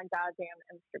over my goddamn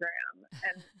Instagram,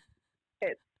 and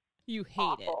it's you hate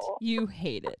awful. it. You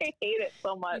hate it. I hate it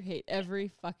so much. You hate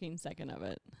every fucking second of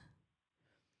it.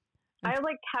 I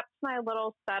like kept my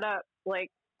little setup like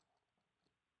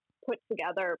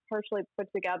partially put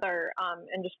together,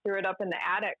 and just threw it up in the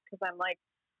attic because I'm like,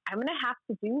 I'm gonna have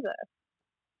to do this,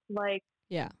 like,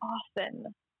 often.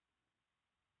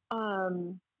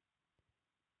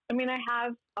 I mean, I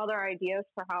have other ideas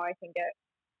for how I can get,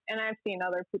 and I've seen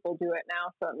other people do it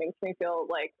now, so it makes me feel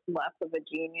like less of a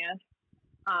genius.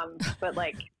 But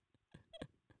like,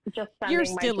 just sending you're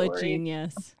still my jewelry, a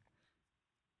genius.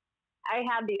 I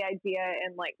had the idea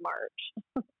in like March,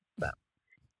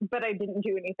 but I didn't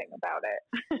do anything about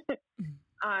it.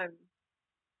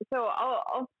 So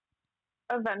I'll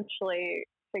eventually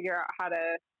figure out how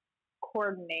to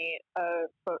coordinate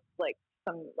like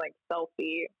some like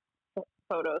selfie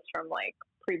photos from like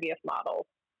previous models.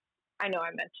 I know I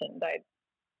mentioned I'd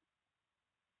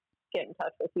get in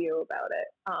touch with you about it.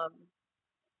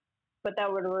 But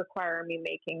that would require me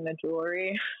making the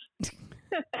jewelry.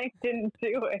 I didn't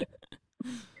do it.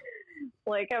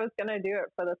 Like I was going to do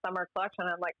it for the summer collection.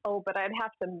 I'm like, oh, but I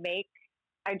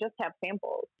just have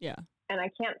samples. Yeah. And I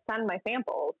can't send my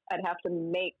samples. I'd have to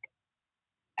make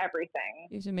everything.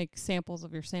 You should make samples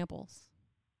of your samples.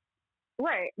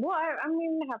 Right. Well, I'm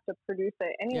going to have to produce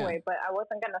it anyway, but I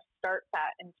wasn't going to start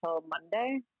that until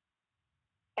Monday.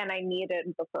 And I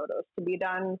needed the photos to be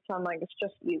done. So I'm like, it's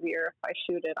just easier if I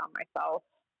shoot it on myself.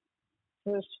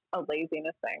 It was a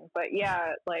laziness thing. But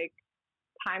yeah, like,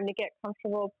 time to get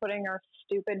comfortable putting our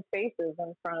stupid faces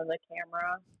in front of the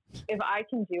camera. If I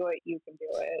can do it, you can do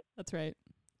it. That's right.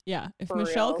 Yeah. If For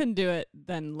Michelle real. can do it,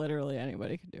 then literally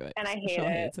anybody can do it. And I hate Michelle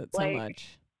it. hates it like, so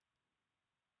much.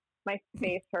 My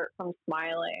face hurt from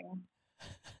smiling.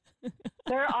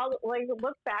 They're all like,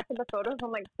 look back at the photos.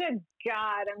 I'm like, good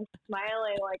God, I'm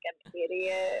smiling like an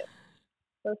idiot.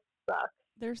 This sucks.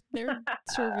 They're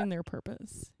serving their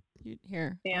purpose.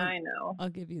 Here. Yeah, I know. I'll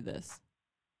give you this.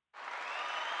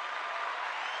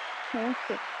 Thank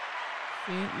you.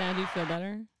 See, now do you feel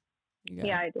better? You got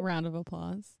I do. A round of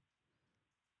applause.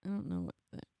 I don't know what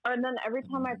And then every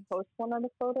time I post one of the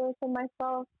photos of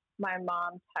myself, my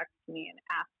mom texts me and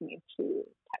asks me to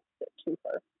text it to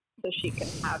her so she can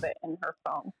have it in her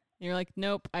phone. You're like,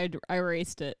 nope, I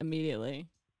erased it immediately.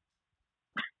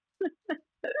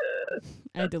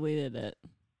 I deleted it.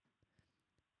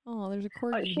 Oh, there's a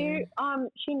corgi here.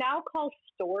 She now calls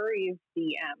stories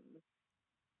DMs.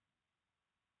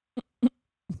 I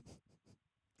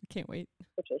can't wait.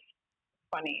 Which is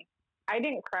funny. I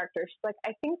didn't correct her. She's like,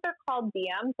 I think they're called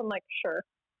DMs. I'm like, sure.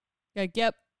 Like,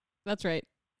 yep, that's right.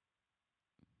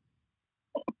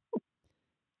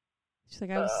 She's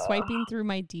like, I was swiping through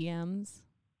my DMs.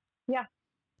 Yeah.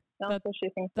 That's what she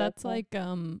thinks. That's like,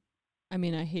 I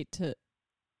mean, I hate to.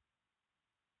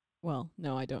 Well,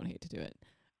 no, I don't hate to do it.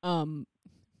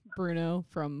 Bruno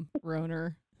from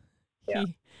Roner. Yeah.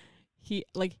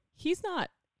 He's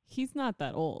not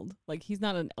that old. Like, he's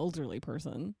not an elderly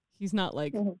person. He's not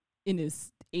like in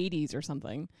his 80s or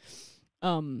something.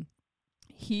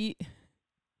 He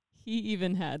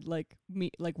even had like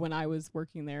me, like when I was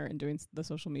working there and doing the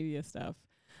social media stuff,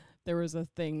 there was a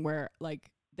thing where like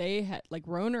they had like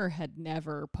Roner had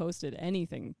never posted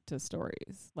anything to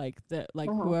stories, like that, like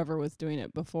whoever was doing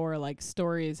it before, like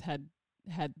stories had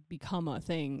become a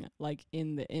thing like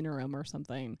in the interim or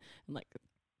something, and like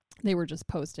they were just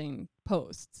posting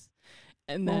posts,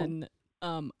 and then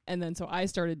so I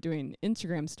started doing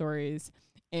Instagram stories,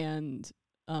 and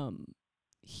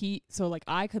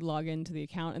I could log into the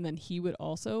account and then he would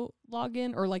also log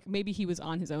in, or like maybe he was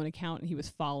on his own account and he was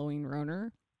following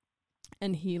Roner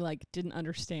and he like didn't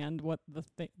understand what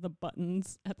the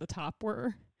buttons at the top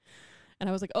were. And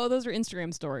I was like, oh, those are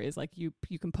Instagram stories. Like you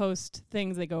can post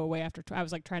things, they go away after. I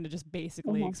was like trying to just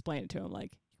basically explain it to him.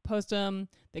 Like you post them,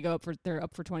 they're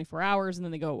up for 24 hours and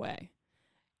then they go away.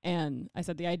 And I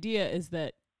said, the idea is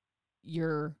that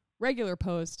your regular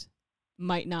post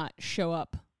might not show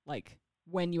up like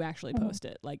when you actually post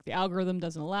it. Like the algorithm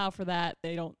doesn't allow for that.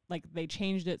 They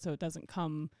changed it so it doesn't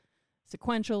come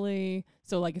sequentially.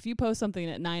 So like if you post something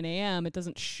at 9 a.m., it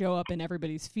doesn't show up in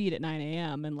everybody's feed at 9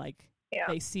 a.m. and like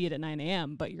they see it at 9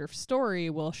 a.m., but your story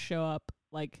will show up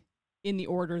like in the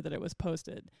order that it was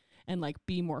posted and like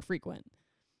be more frequent.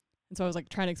 And so I was like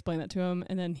trying to explain that to him.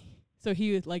 And then, so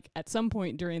he like at some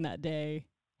point during that day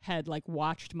had like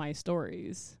watched my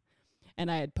stories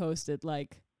and I had posted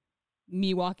like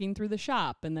me walking through the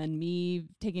shop and then me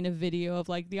taking a video of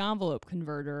like the envelope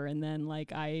converter. And then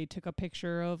like I took a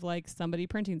picture of like somebody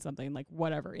printing something, like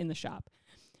whatever in the shop.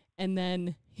 And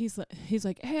then he's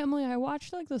like, hey, Emily, I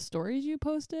watched like the stories you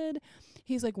posted.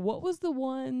 He's like, what was the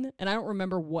one? And I don't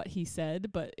remember what he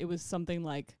said, but it was something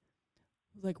like,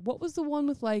 what was the one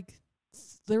with like,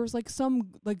 there was like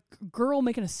some like girl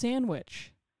making a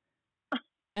sandwich.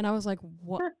 And I was like,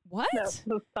 what? No, it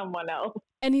was someone else.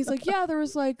 And he's like, yeah, there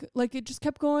was like it just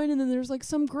kept going. And then there's like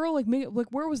some girl like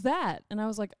where was that? And I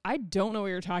was like, I don't know what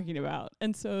you're talking about.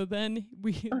 And so then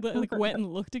we like went and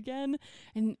looked again.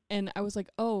 And I was like,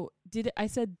 oh, did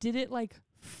it like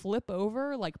flip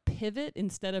over, like pivot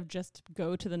instead of just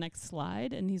go to the next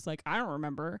slide? And he's like, I don't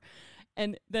remember.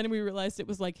 And then we realized it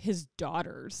was like his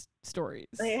daughter's stories.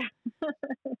 Yeah.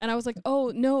 And I was like,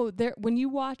 oh no, when you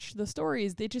watch the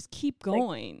stories, they just keep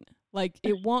going. Like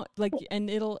it won't like,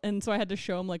 and so I had to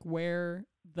show him like where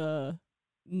the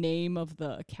name of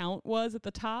the account was at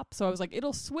the top. So I was like,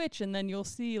 it'll switch and then you'll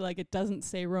see like it doesn't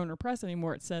say Roner Press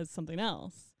anymore. It says something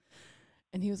else.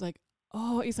 And he was like,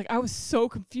 oh, he's like, I was so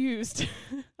confused.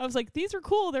 I was like, these are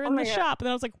cool. They're in the shop. And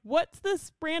I was like, what's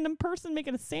this random person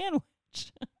making a sandwich?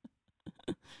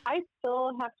 I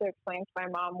still have to explain to my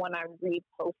mom when I'm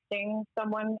reposting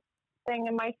someone thing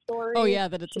in my story. Oh yeah,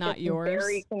 that it's not yours.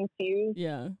 Very confused.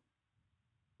 Yeah.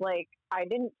 Like I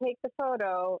didn't take the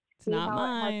photo. It's not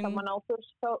mine. It has someone else's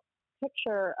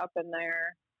picture up in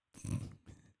there.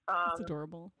 It's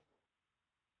adorable.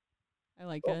 I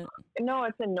like it. No,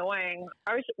 it's annoying.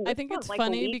 I think it's like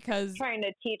funny because trying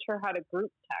to teach her how to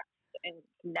group text and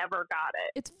never got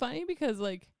it. It's funny because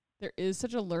like there is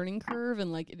such a learning curve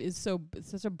and like it is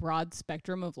such a broad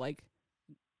spectrum of like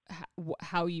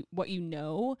what you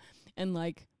know, and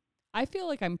like I feel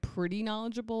like I'm pretty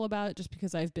knowledgeable about it just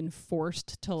because I've been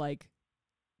forced to like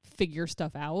figure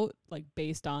stuff out like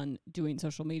based on doing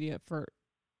social media for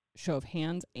Show of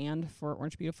Hands and for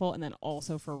Orange Beautiful and then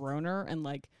also for Roner, and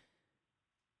like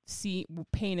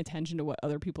paying attention to what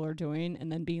other people are doing and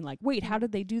then being like, wait, how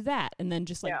did they do that? And then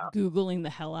just like Googling the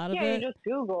hell out of it. Yeah, you just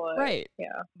Google it. Right.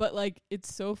 Yeah. But like,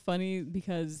 it's so funny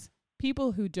because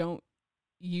people who don't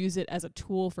use it as a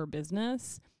tool for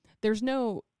business, there's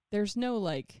no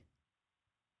like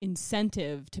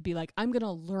incentive to be like, I'm going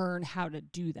to learn how to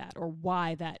do that or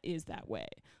why that is that way.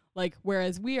 Like,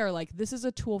 whereas we are like, this is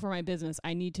a tool for my business.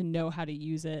 I need to know how to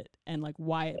use it and like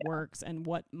why it works and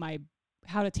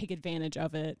how to take advantage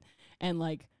of it and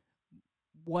like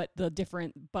what the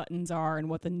different buttons are and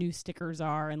what the new stickers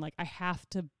are. And like, I have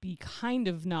to be kind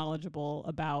of knowledgeable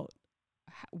about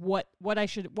what I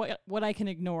can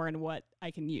ignore and what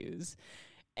I can use.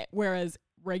 Whereas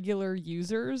regular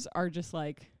users are just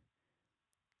like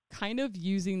kind of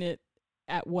using it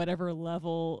at whatever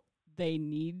level they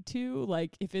need to.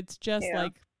 Like if it's just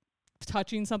like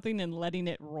touching something and letting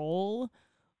it roll,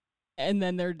 and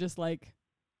then they're just like,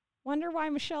 wonder why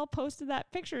Michelle posted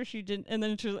that picture she didn't, and then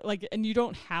it's just like, and you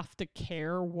don't have to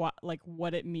care what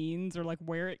it means or like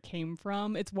where it came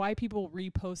from. It's why people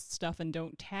repost stuff and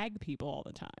don't tag people all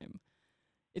the time.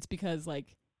 It's because like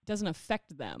it doesn't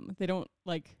affect them. They don't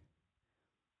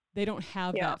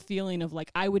have that feeling of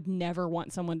like, I would never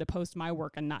want someone to post my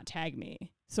work and not tag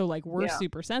me. So like we're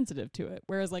super sensitive to it.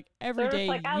 Whereas like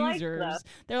everyday users,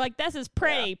 they're like, this is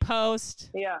pretty, post.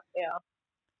 Yeah, yeah.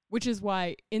 Which is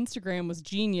why Instagram was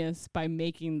genius by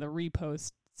making the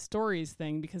repost stories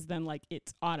thing, because then like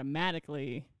it's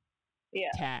automatically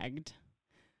tagged.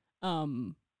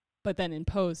 But then in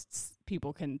posts,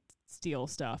 people can steal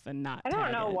stuff and not. I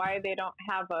don't know why they don't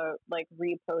have a like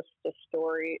repost a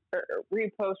story or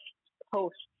repost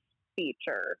post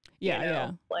feature. Yeah,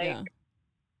 yeah. Like,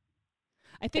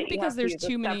 I think because there's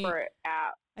too many.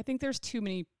 I think there's too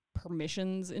many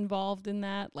permissions involved in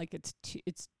that. Like it's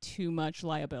too much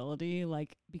liability.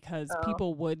 Like because Oh.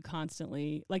 people would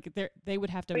constantly like they would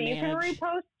have to But manage. you can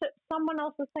repost someone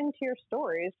else's thing to your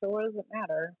stories, so what does it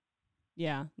matter?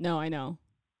 Yeah, no, I know.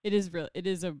 It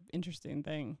is a interesting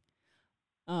thing.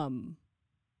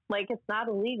 Like it's not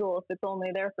illegal if it's only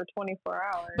there for 24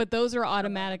 hours. But those are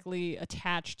automatically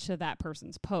attached to that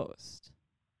person's post.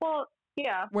 Well,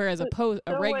 yeah. Whereas a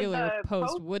regular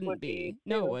post wouldn't would be. too.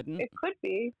 No, it wouldn't. It could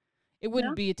be. It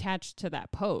wouldn't be attached to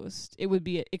that post. It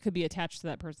could be attached to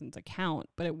that person's account,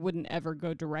 but it wouldn't ever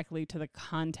go directly to the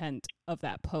content of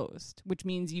that post, which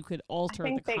means you could alter the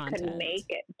content. I think they could make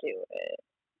it do it.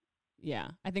 Yeah,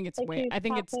 I think it's Like I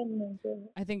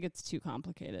think it's too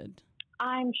complicated.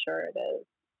 I'm sure it is.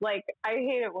 Like I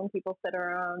hate it when people sit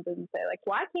around and say like,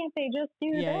 why can't they just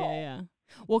do that? Yeah.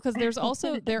 Well, because there's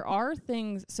also there are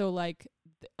things. So like,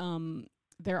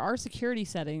 there are security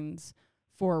settings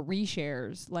for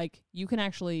reshares. Like you can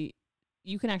actually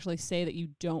say that you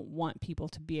don't want people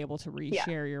to be able to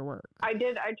reshare your work. I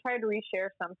tried to reshare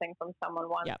something from someone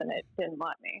once and it didn't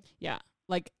let me. Yeah.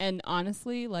 Like, and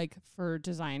honestly, like for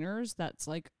designers, that's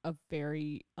like a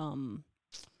very,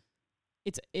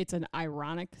 it's an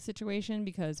ironic situation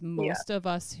because most of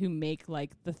us who make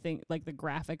like the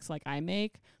graphics like I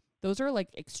make, those are like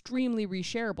extremely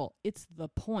reshareable. It's the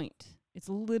point. It's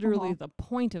literally the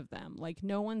point of them. Like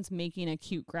no one's making a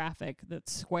cute graphic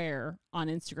that's square on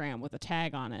Instagram with a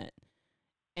tag on it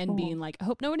and being like, I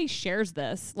hope nobody shares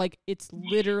this. Like it's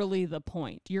literally the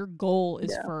point. Your goal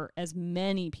is for as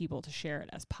many people to share it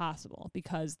as possible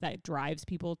because that drives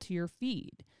people to your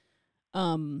feed.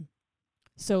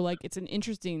 So like it's an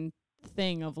interesting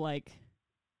thing of like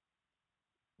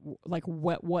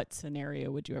what scenario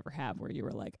would you ever have where you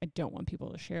were like, I don't want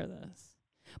people to share this.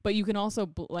 But you can also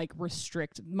like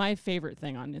restrict. My favorite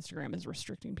thing on Instagram is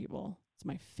restricting people. It's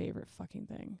my favorite fucking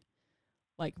thing.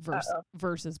 Like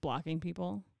versus blocking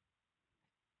people.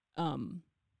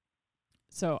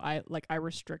 So I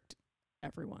restrict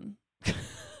everyone.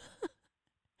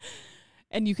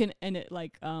 And you can, and it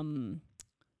like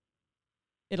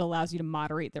it allows you to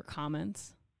moderate their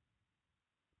comments.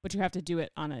 But you have to do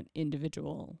it on an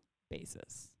individual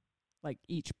basis. Like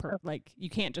like you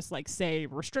can't just like say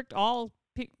restrict all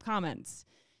comments.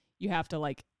 You have to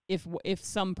like if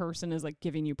some person is like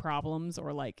giving you problems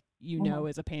or like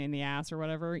is a pain in the ass or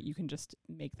whatever, you can just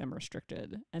make them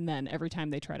restricted, and then every time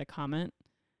they try to comment,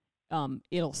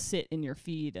 it'll sit in your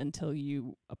feed until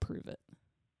you approve it.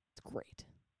 It's great.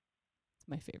 It's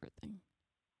my favorite thing.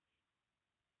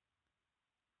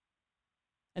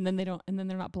 And then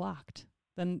they're not blocked.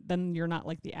 Then you're not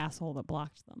like the asshole that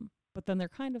blocked them, but then they're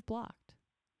kind of blocked.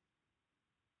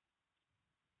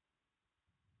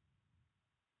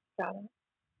 Got it.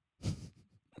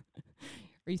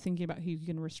 Are you thinking about who you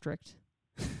can restrict?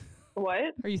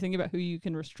 What? Are you thinking about who you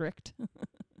can restrict?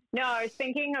 No, I was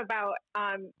thinking about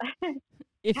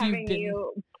if having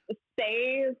you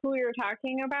say who you're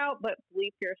talking about, but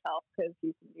bleep yourself because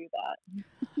you can do that.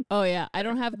 Oh, yeah. I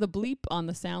don't have the bleep on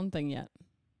the sound thing yet.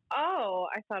 Oh,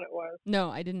 I thought it was. No,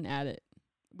 I didn't add it.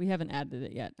 We haven't added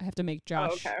it yet. I have to make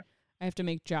Josh. Oh, okay. I have to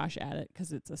make Josh add it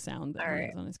because it's a sound that he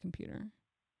has on his computer.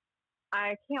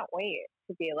 I can't wait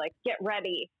to be like, get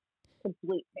ready to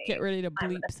bleep me. Get ready to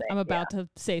bleep. I'm about to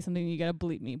say something. You got to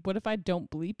bleep me. What if I don't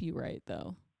bleep you right,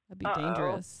 though? That'd be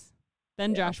dangerous.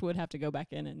 Then Josh would have to go back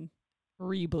in and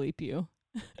re-bleep you.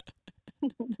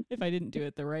 If I didn't do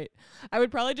it the right. I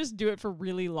would probably just do it for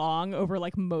really long over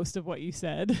like most of what you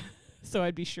said. So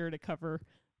I'd be sure to cover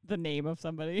the name of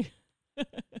somebody.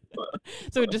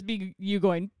 So it'd just be you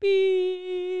going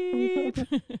beep.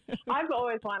 I've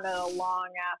always wanted a long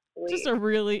ass bleep. Just a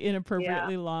really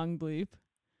inappropriately long bleep.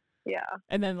 Yeah.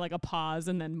 And then like a pause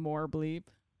and then more bleep.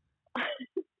 I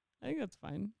think that's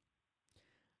fine.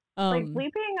 Like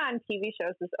bleeping on TV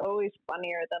shows is always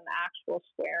funnier than the actual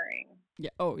swearing. Yeah.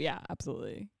 Oh yeah,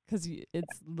 absolutely. Because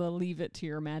it's the leave it to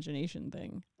your imagination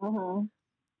thing. Mm-hmm.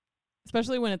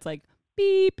 Especially when it's like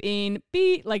beep in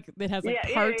beep, like it has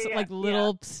like parts like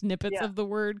little snippets of the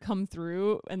word come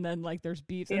through, and then like there's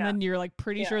beeps, and then you're like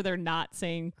pretty sure they're not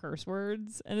saying curse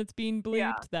words and it's being bleeped.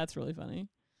 Yeah. That's really funny.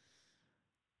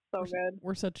 So good.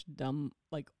 We're such dumb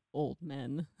like old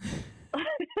men.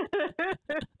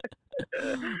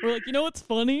 We're like, you know what's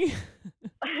funny?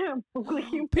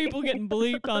 People getting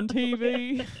bleeped on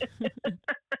TV.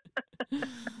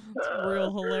 It's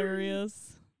real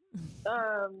hilarious.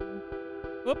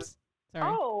 Whoops. Sorry.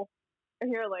 Oh,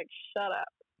 and you're like, shut up.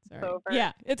 Sorry. It's over.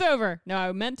 Yeah, it's over. No,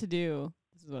 I meant to do.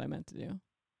 This is what I meant to do.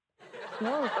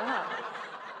 What was that?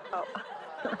 Oh.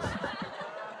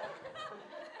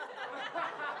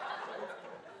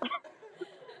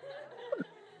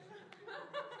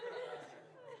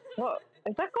 Well,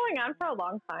 is that going on for a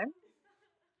long time?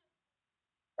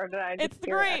 Or did I just It's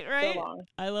hear great, extra right? long?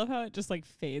 I love how it just like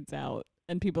fades out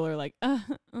and people are like, so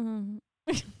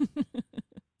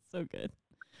good.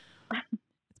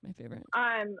 It's my favorite.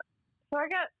 So I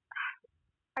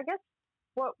guess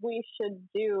what we should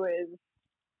do is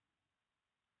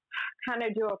kind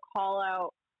of do a call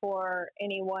out for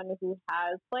anyone who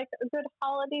has like a good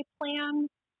holiday plan.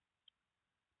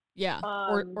 Yeah.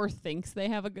 Or thinks they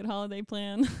have a good holiday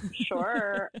plan.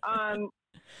 Sure.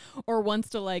 Or wants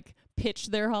to like pitch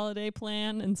their holiday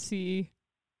plan and see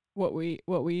what we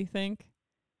think.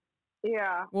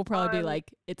 Yeah. We'll probably be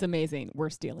like, it's amazing. We're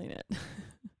stealing it.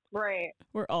 Right.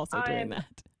 We're also doing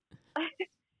that.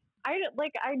 I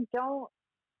don't.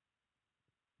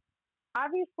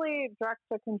 Obviously, direct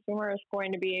to consumer is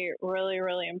going to be really,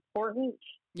 really important.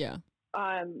 Yeah.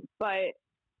 But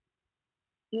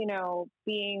you know,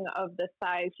 being of the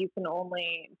size, you can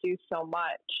only do so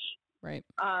much. Right.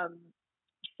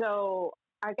 So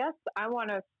I guess I want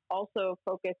to also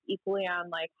focus equally on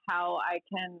like how I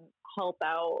can help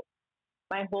out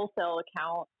my wholesale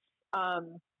account.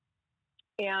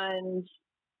 And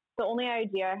the only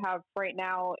idea I have right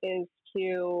now is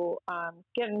to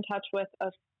get in touch with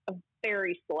a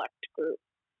very select group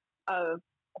of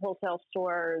wholesale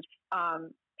stores,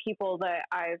 people that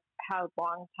I've had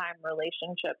long time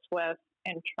relationships with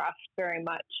and trust very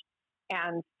much,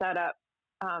 and set up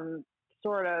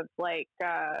sort of like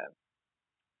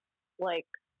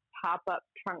pop-up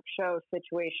trunk show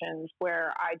situations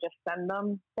where I just send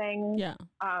them things. Yeah.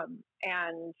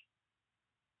 And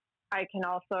I can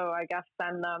also, I guess,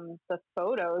 send them the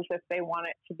photos if they want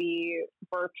it to be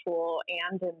virtual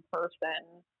and in person.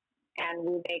 And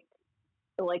we make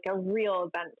like a real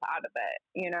event out of it,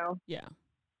 you know? Yeah.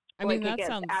 I mean, like that it gets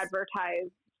sounds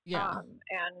advertised. Yeah.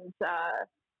 And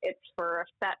it's for a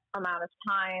set amount of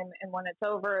time. And when it's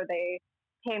over, they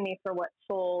pay me for what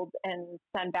sold and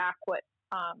send back what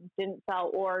didn't sell,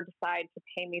 or decide to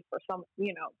pay me for some,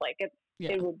 you know, like it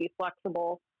would be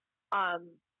flexible.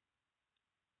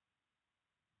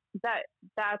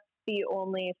 That's the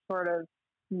only sort of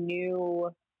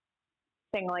new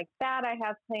thing like that I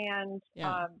have planned.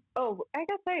 Yeah. I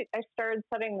guess I started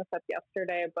setting this up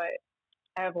yesterday, but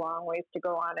I have a long ways to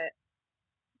go on it.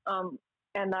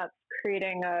 And that's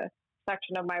creating a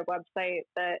section of my website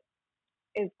that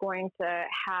is going to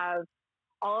have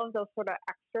all of those sort of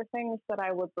extra things that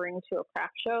I would bring to a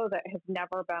craft show that have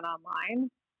never been online.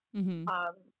 Mm-hmm.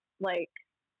 Like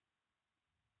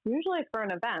usually for an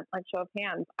event, like show of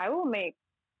hands, I will make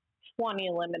 20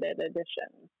 limited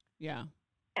editions. Yeah.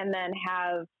 And then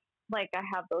have, like, I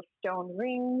have those stone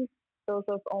rings. Those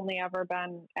have only ever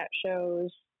been at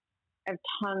shows. I have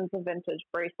tons of vintage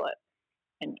bracelets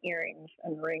and earrings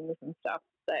and rings and stuff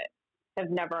that have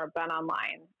never been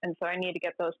online. And so I need to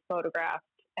get those photographed.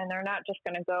 And they're not just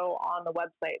going to go on the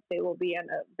website. They will be in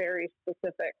a very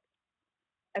specific,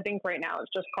 I think right now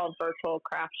it's just called virtual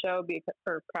craft show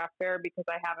or craft fair, because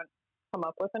I haven't come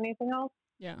up with anything else.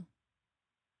 Yeah.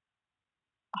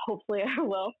 Hopefully I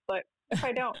will, but if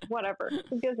I don't, whatever.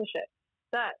 Who gives a shit?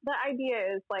 The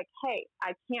idea is like, hey,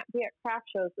 I can't be at craft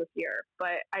shows this year,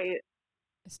 but I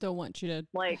still want you to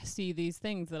like see these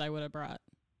things that I would have brought.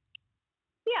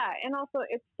 Yeah, and also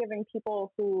it's giving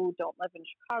people who don't live in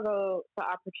Chicago the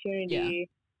opportunity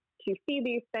to see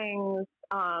these things.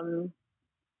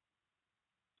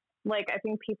 Like, I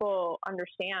think people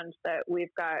understand that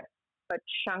we've got a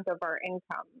chunk of our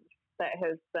income that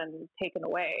has been taken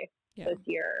away this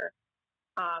year.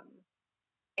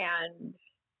 And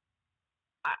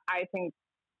I think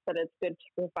that it's good to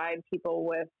provide people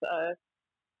with a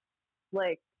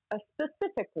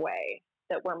specific way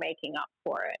that we're making up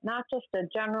for it, not just a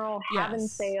general having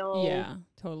sales. Yeah,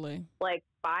 totally. Like,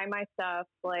 buy my stuff.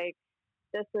 Like,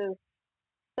 this is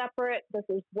separate. This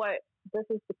is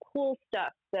the cool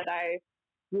stuff that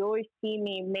you always see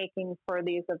me making for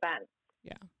these events.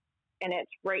 Yeah. And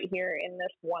it's right here in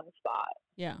this one spot.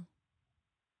 Yeah.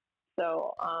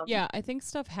 So, yeah, I think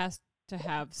stuff has to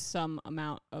have some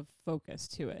amount of focus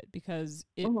to it, because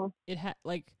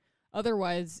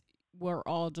otherwise we're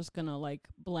all just going to like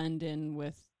blend in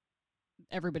with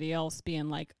everybody else being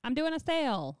like, I'm doing a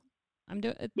sale.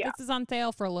 This is on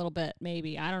sale for a little bit,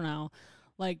 maybe. I don't know.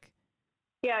 Like,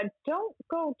 yeah, don't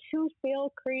go too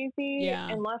sale crazy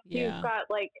unless you've got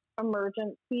like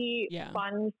emergency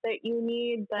funds that you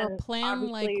need. Then or plan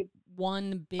like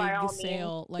one big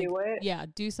sale, like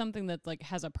do something that like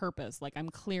has a purpose. Like, I'm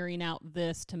clearing out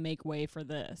this to make way for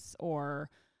this, or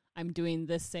I'm doing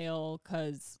this sale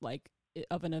because like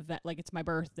of an event, like it's my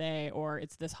birthday, or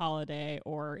it's this holiday,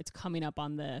 or it's coming up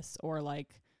on this, or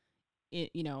like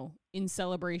in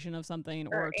celebration of something,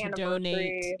 or to anniversary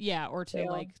donate, or to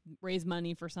sale. like raise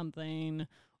money for something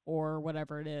or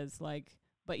whatever it is. Like,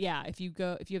 but yeah, if you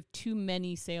have too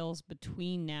many sales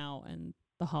between now and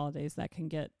the holidays, that can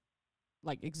get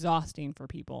like exhausting for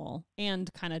people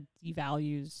and kind of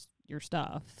devalues your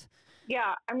stuff.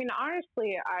 Yeah, I mean,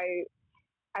 honestly, I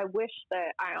wish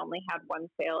that I only had one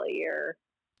sale a year.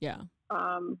 Yeah.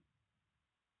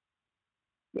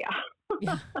 Yeah.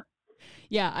 Yeah.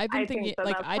 Yeah, I've been thinking think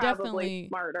like that's I definitely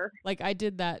smarter. like I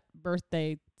did that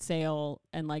birthday sale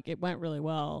and like it went really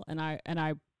well, and I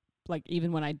like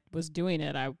even when I was doing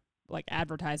it, I like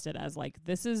advertised it as like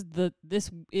this is the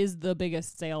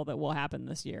biggest sale that will happen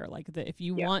this year. Like if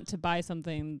you want to buy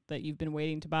something that you've been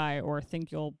waiting to buy or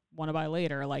think you'll want to buy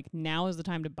later, like now is the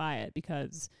time to buy it,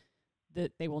 because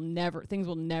things will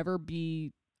never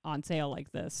be on sale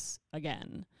like this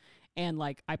again. And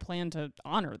like I plan to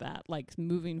honor that. Like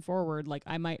moving forward, like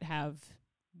I might have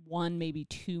one, maybe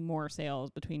two more sales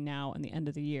between now and the end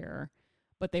of the year,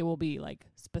 but they will be like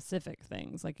specific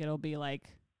things. Like it'll be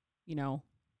like,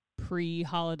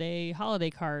 pre-holiday holiday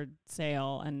card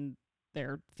sale and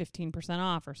they're 15%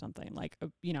 off or something. Like,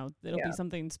 it'll be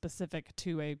something specific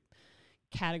to a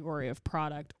category of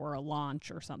product or a launch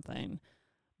or something.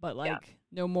 But like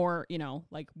no more,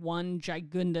 like one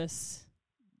gigundous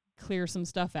clear some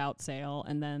stuff out sale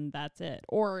and then that's it.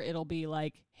 Or it'll be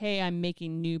like, hey, I'm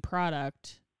making new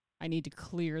product. I need to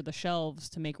clear the shelves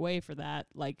to make way for that.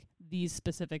 Like these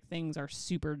specific things are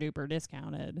super duper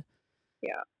discounted.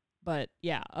 Yeah. But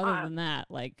yeah, other than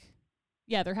that, like,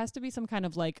 yeah, there has to be some kind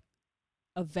of like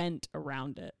event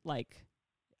around it. Like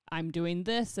I'm doing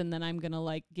this and then I'm going to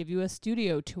like give you a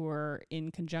studio tour in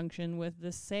conjunction with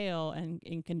this sale and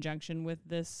in conjunction with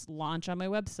this launch on my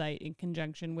website, in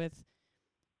conjunction with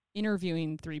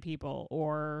interviewing 3 people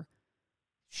or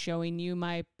showing you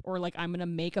or like I'm going to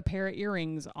make a pair of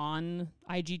earrings on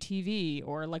IGTV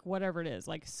or like whatever it is,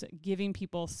 like giving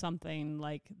people something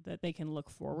like that they can look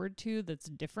forward to that's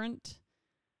different.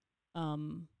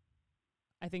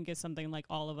 I think is something like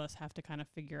all of us have to kind of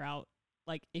figure out.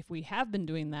 Like if we have been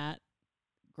doing that,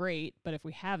 great. But if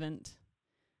we haven't,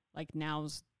 like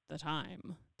now's the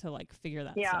time to like figure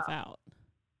that stuff out.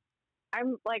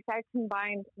 I'm like,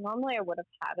 normally I would have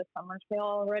had a summer sale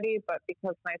already, but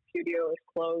because my studio was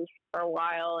closed for a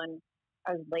while and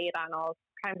I was late on all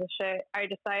kinds of shit, I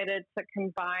decided to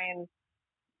combine,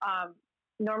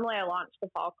 normally I launch the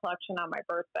fall collection on my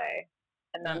birthday,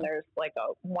 and then there's like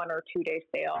a 1 or 2 day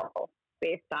sale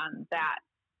based on that.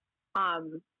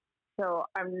 So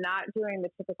I'm not doing the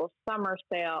typical summer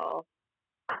sale.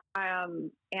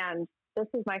 And this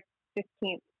is my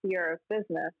 15th year of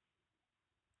business.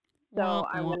 So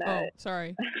I'm going to... Oh,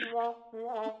 sorry. I'll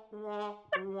follow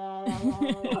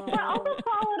it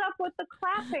up with the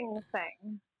clapping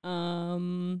thing.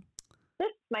 This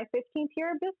is my 15th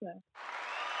year of business.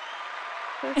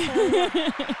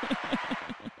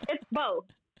 It's both.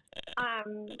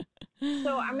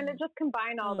 So I'm going to just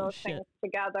combine all those things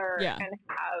together and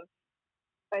have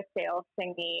a sales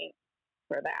thingy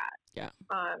for that. Yeah.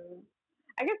 I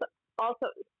guess also,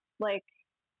 like,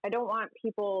 I don't want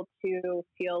people to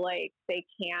feel like they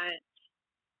can't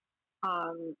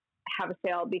have a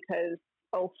sale because,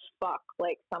 oh, fuck,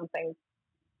 like something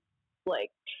like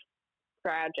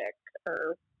tragic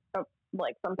or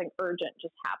like something urgent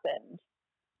just happened.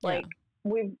 Like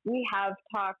we have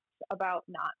talked about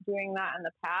not doing that in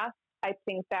the past. I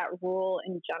think that rule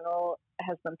in general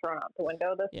has been thrown out the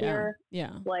window this year.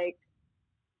 Yeah. Like,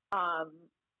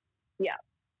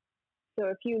 So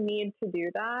if you need to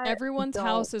do that, everyone's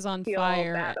house is on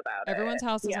fire. Everyone's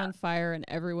house is on fire, and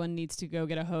everyone needs to go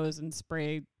get a hose and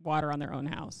spray water on their own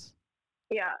house.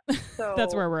 Yeah. So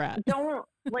that's where we're at. Don't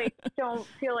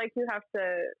feel like you have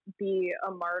to be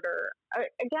a martyr.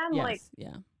 Again,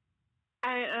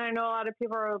 I know a lot of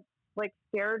people are like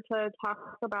scared to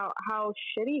talk about how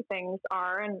shitty things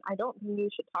are, and I don't think you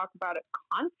should talk about it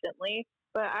constantly.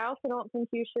 But I also don't think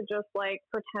you should just like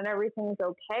pretend everything's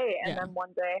okay and then one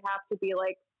day have to be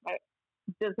like,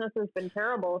 business has been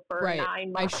terrible for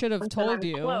 9 months. I should have told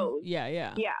you. Closed.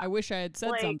 Yeah. I wish I had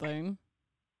said something.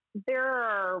 There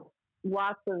are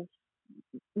lots of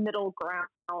middle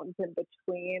grounds in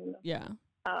between. Yeah.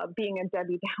 Being a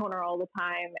Debbie Downer all the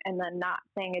time and then not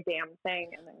saying a damn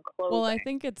thing and then closing. Well, I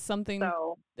think it's something.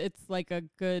 So, it's like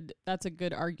that's a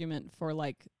good argument for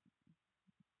like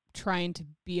trying to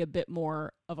be a bit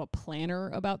more of a planner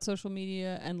about social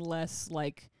media and less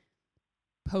like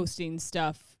posting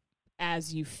stuff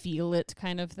as you feel it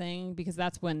kind of thing, because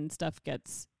that's when stuff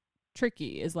gets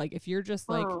tricky. Is like if you're just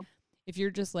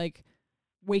like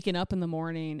waking up in the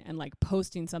morning and like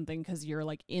posting something because you're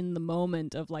like in the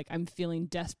moment of like, I'm feeling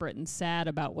desperate and sad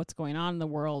about what's going on in the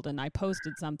world, and I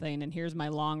posted something and here's my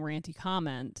long ranty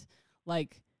comment.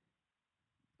 Like,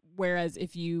 whereas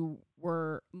if you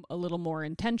were a little more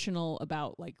intentional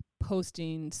about like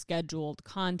posting scheduled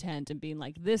content and being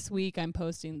like, this week I'm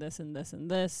posting this and this and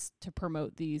this to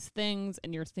promote these things,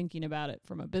 and you're thinking about it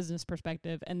from a business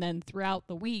perspective, and then throughout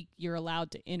the week you're allowed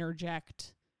to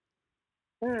interject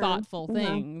thoughtful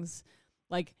things,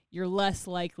 like you're less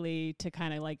likely to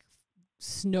kind of like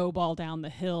snowball down the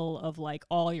hill of like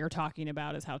all you're talking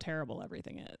about is how terrible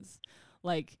everything is.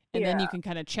 Like, and then you can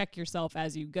kind of check yourself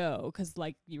as you go. Cause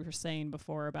like you were saying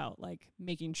before about like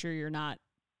making sure you're not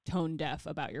tone deaf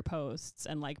about your posts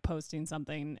and like posting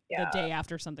something the day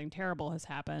after something terrible has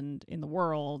happened in the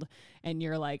world. And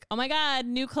you're like, oh my God,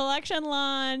 new collection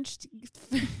launched,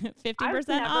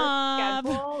 50%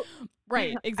 off.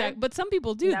 Right. Exactly. But some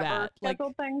people do that. Like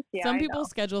things. Yeah, some people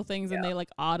schedule things and they like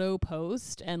auto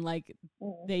post and like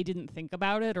they didn't think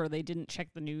about it, or they didn't check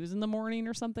the news in the morning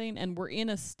or something. And we're in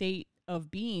a state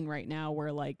of being right now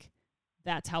where like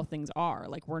that's how things are.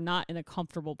 Like we're not in a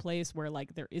comfortable place where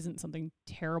like there isn't something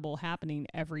terrible happening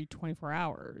every 24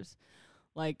 hours.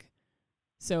 Like,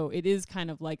 so it is kind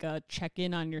of like a check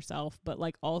in on yourself, but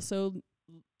like also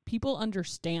people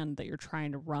understand that you're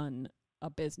trying to run a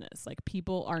business. Like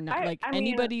people are not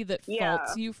anybody that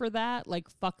faults you for that, like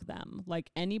fuck them.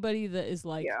 Like anybody that is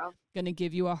like going to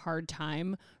give you a hard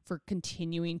time for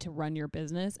continuing to run your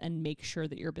business and make sure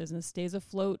that your business stays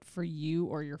afloat for you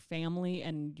or your family,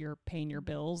 and you're paying your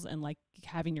bills and like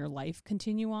having your life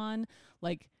continue on.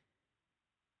 Like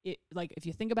it, like if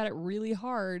you think about it really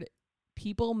hard,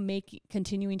 people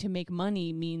continuing to make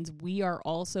money means we are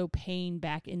also paying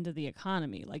back into the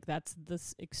economy. Like that's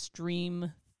this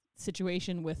extreme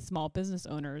situation with small business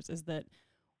owners, is that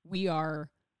we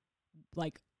are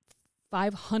like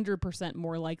 500%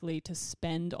 more likely to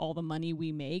spend all the money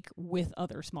we make with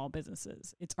other small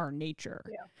businesses. It's our nature.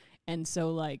 And so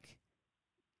like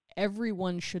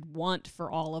everyone should want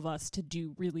for all of us to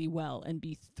do really well and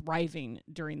be thriving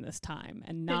during this time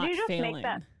and not Did you just failing. Make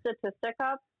that statistic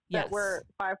up? That we're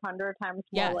 500 times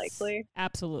more likely?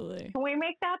 Absolutely. Can we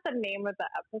make that the name of the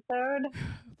episode?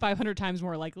 500 times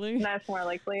more likely? That's more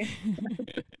likely.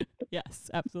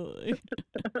 Yes, absolutely.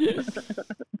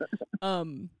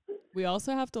 We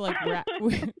also have to like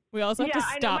we also have to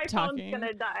stop talking. Phone's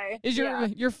gonna die. Is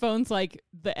your phone's like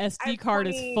the SD card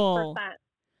is full?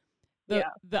 I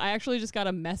actually just got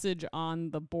a message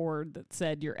on the board that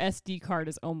said your SD card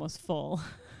is almost full.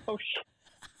 Oh shit.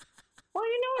 Well,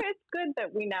 it's good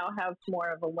that we now have more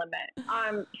of a limit.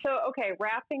 So okay,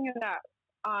 wrapping it up.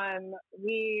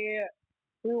 We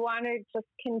want to just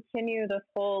continue this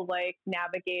whole like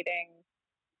navigating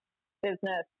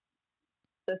business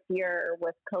this year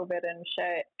with COVID and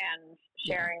shit, and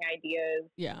sharing ideas.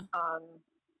 Yeah.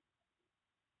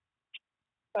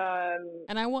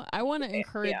 And I want to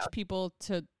encourage people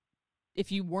to,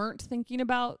 if you weren't thinking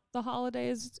about the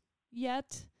holidays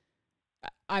yet,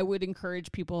 I would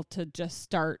encourage people to just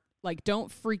start, like,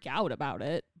 don't freak out about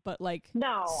it, but like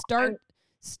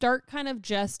start kind of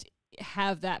just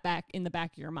have that back in the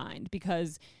back of your mind,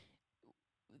 because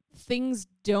things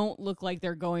don't look like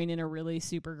they're going in a really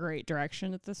super great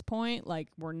direction at this point. Like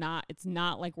it's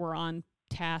not like we're on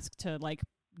task to like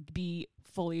be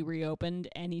fully reopened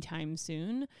anytime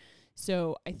soon.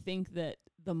 So I think that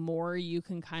the more you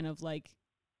can kind of like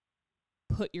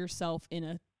put yourself in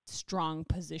a strong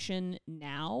position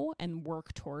now and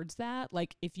work towards that.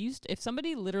 Like if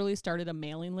somebody literally started a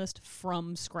mailing list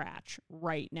from scratch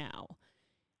right now,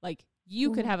 like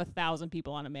you could have 1,000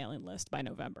 people on a mailing list by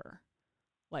November.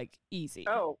 Like easy.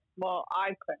 Oh, well,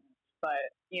 I couldn't, but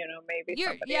maybe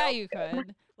somebody else you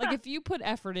could. Like if you put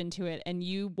effort into it and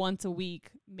you once a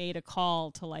week made a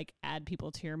call to like add people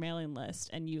to your mailing list,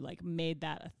 and you like made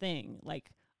that a thing, like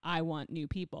I want new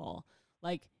people,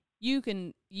 like you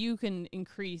can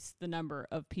increase the number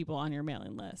of people on your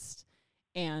mailing list.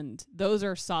 And those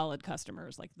are solid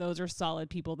customers. Like those are solid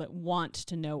people that want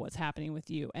to know what's happening with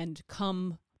you. And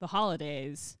come the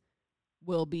holidays,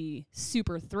 will be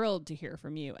super thrilled to hear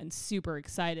from you and super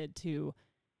excited to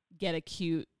get a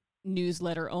cute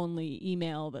newsletter only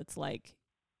email that's like,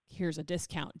 here's a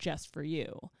discount just for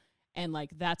you. And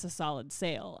like, that's a solid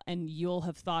sale. And you'll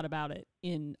have thought about it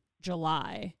in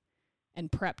July and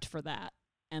prepped for that.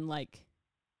 And like,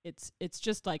 it's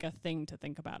just like a thing to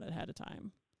think about ahead of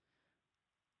time.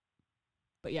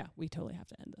 But yeah, we totally have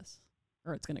to end this,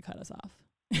 or it's going to cut us off.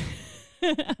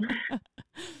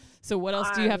 So what else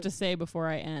do you have to say before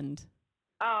I end?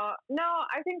 No,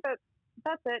 I think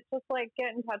that's it. Just like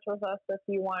get in touch with us if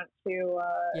you want to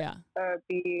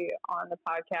be on the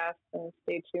podcast, and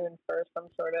stay tuned for some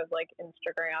sort of like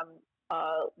Instagram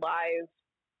live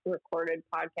recorded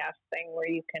podcast thing where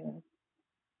you can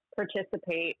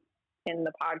participate in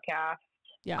the podcast.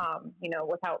 Yeah.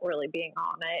 Without really being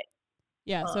on it.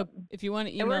 Yeah. So if you want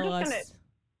to email us,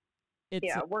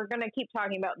 we're going to keep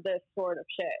talking about this sort of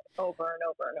shit over and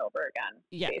over and over again.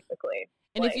 Yeah. Basically.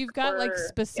 And if you've got like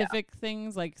specific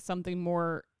things, like something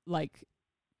more like,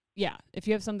 if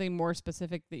you have something more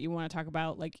specific that you want to talk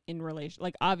about, like in relation,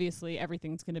 like obviously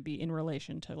everything's going to be in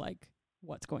relation to like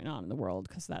what's going on in the world,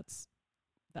 because that's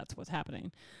what's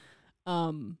happening.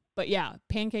 But yeah,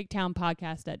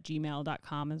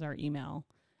 pancaketownpodcast@gmail.com is our email.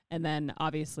 And then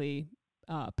obviously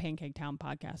Pancaketown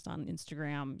Podcast on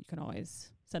Instagram. You can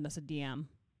always send us a DM.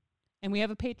 And we have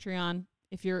a Patreon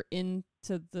if you're into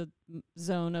the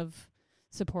zone of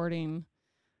supporting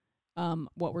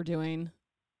what we're doing.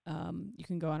 You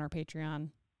can go on our Patreon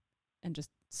and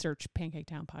just search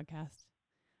Pancaketown Podcast.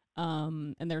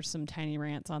 And there's some tiny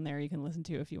rants on there you can listen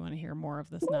to if you want to hear more of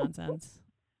this nonsense.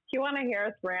 If you want to hear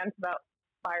us rant about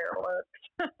fireworks.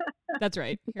 That's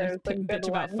right. Here's a bitch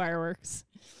about fireworks.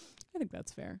 I think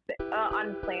that's fair.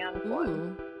 Unplanned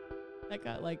one. That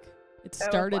got like it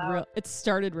started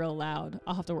real loud.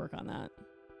 I'll have to work on that.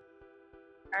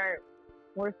 All right,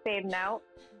 we're fading out.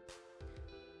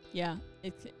 Yeah,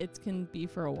 it can be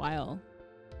for a while.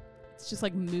 It's just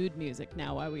like mood music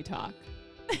now while we talk.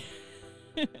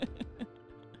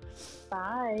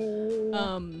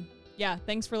 Bye. Yeah,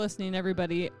 thanks for listening,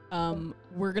 everybody.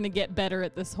 We're gonna get better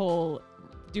at this whole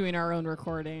doing our own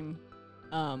recording.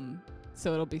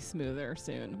 So it'll be smoother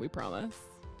soon, we promise.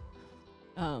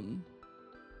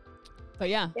 But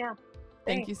yeah.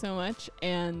 Thank you so much.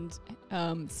 And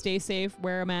stay safe,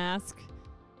 wear a mask.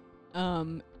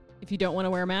 If you don't want to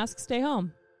wear a mask, stay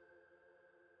home.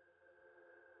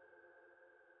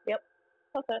 Yep.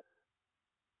 That's it.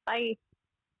 Bye.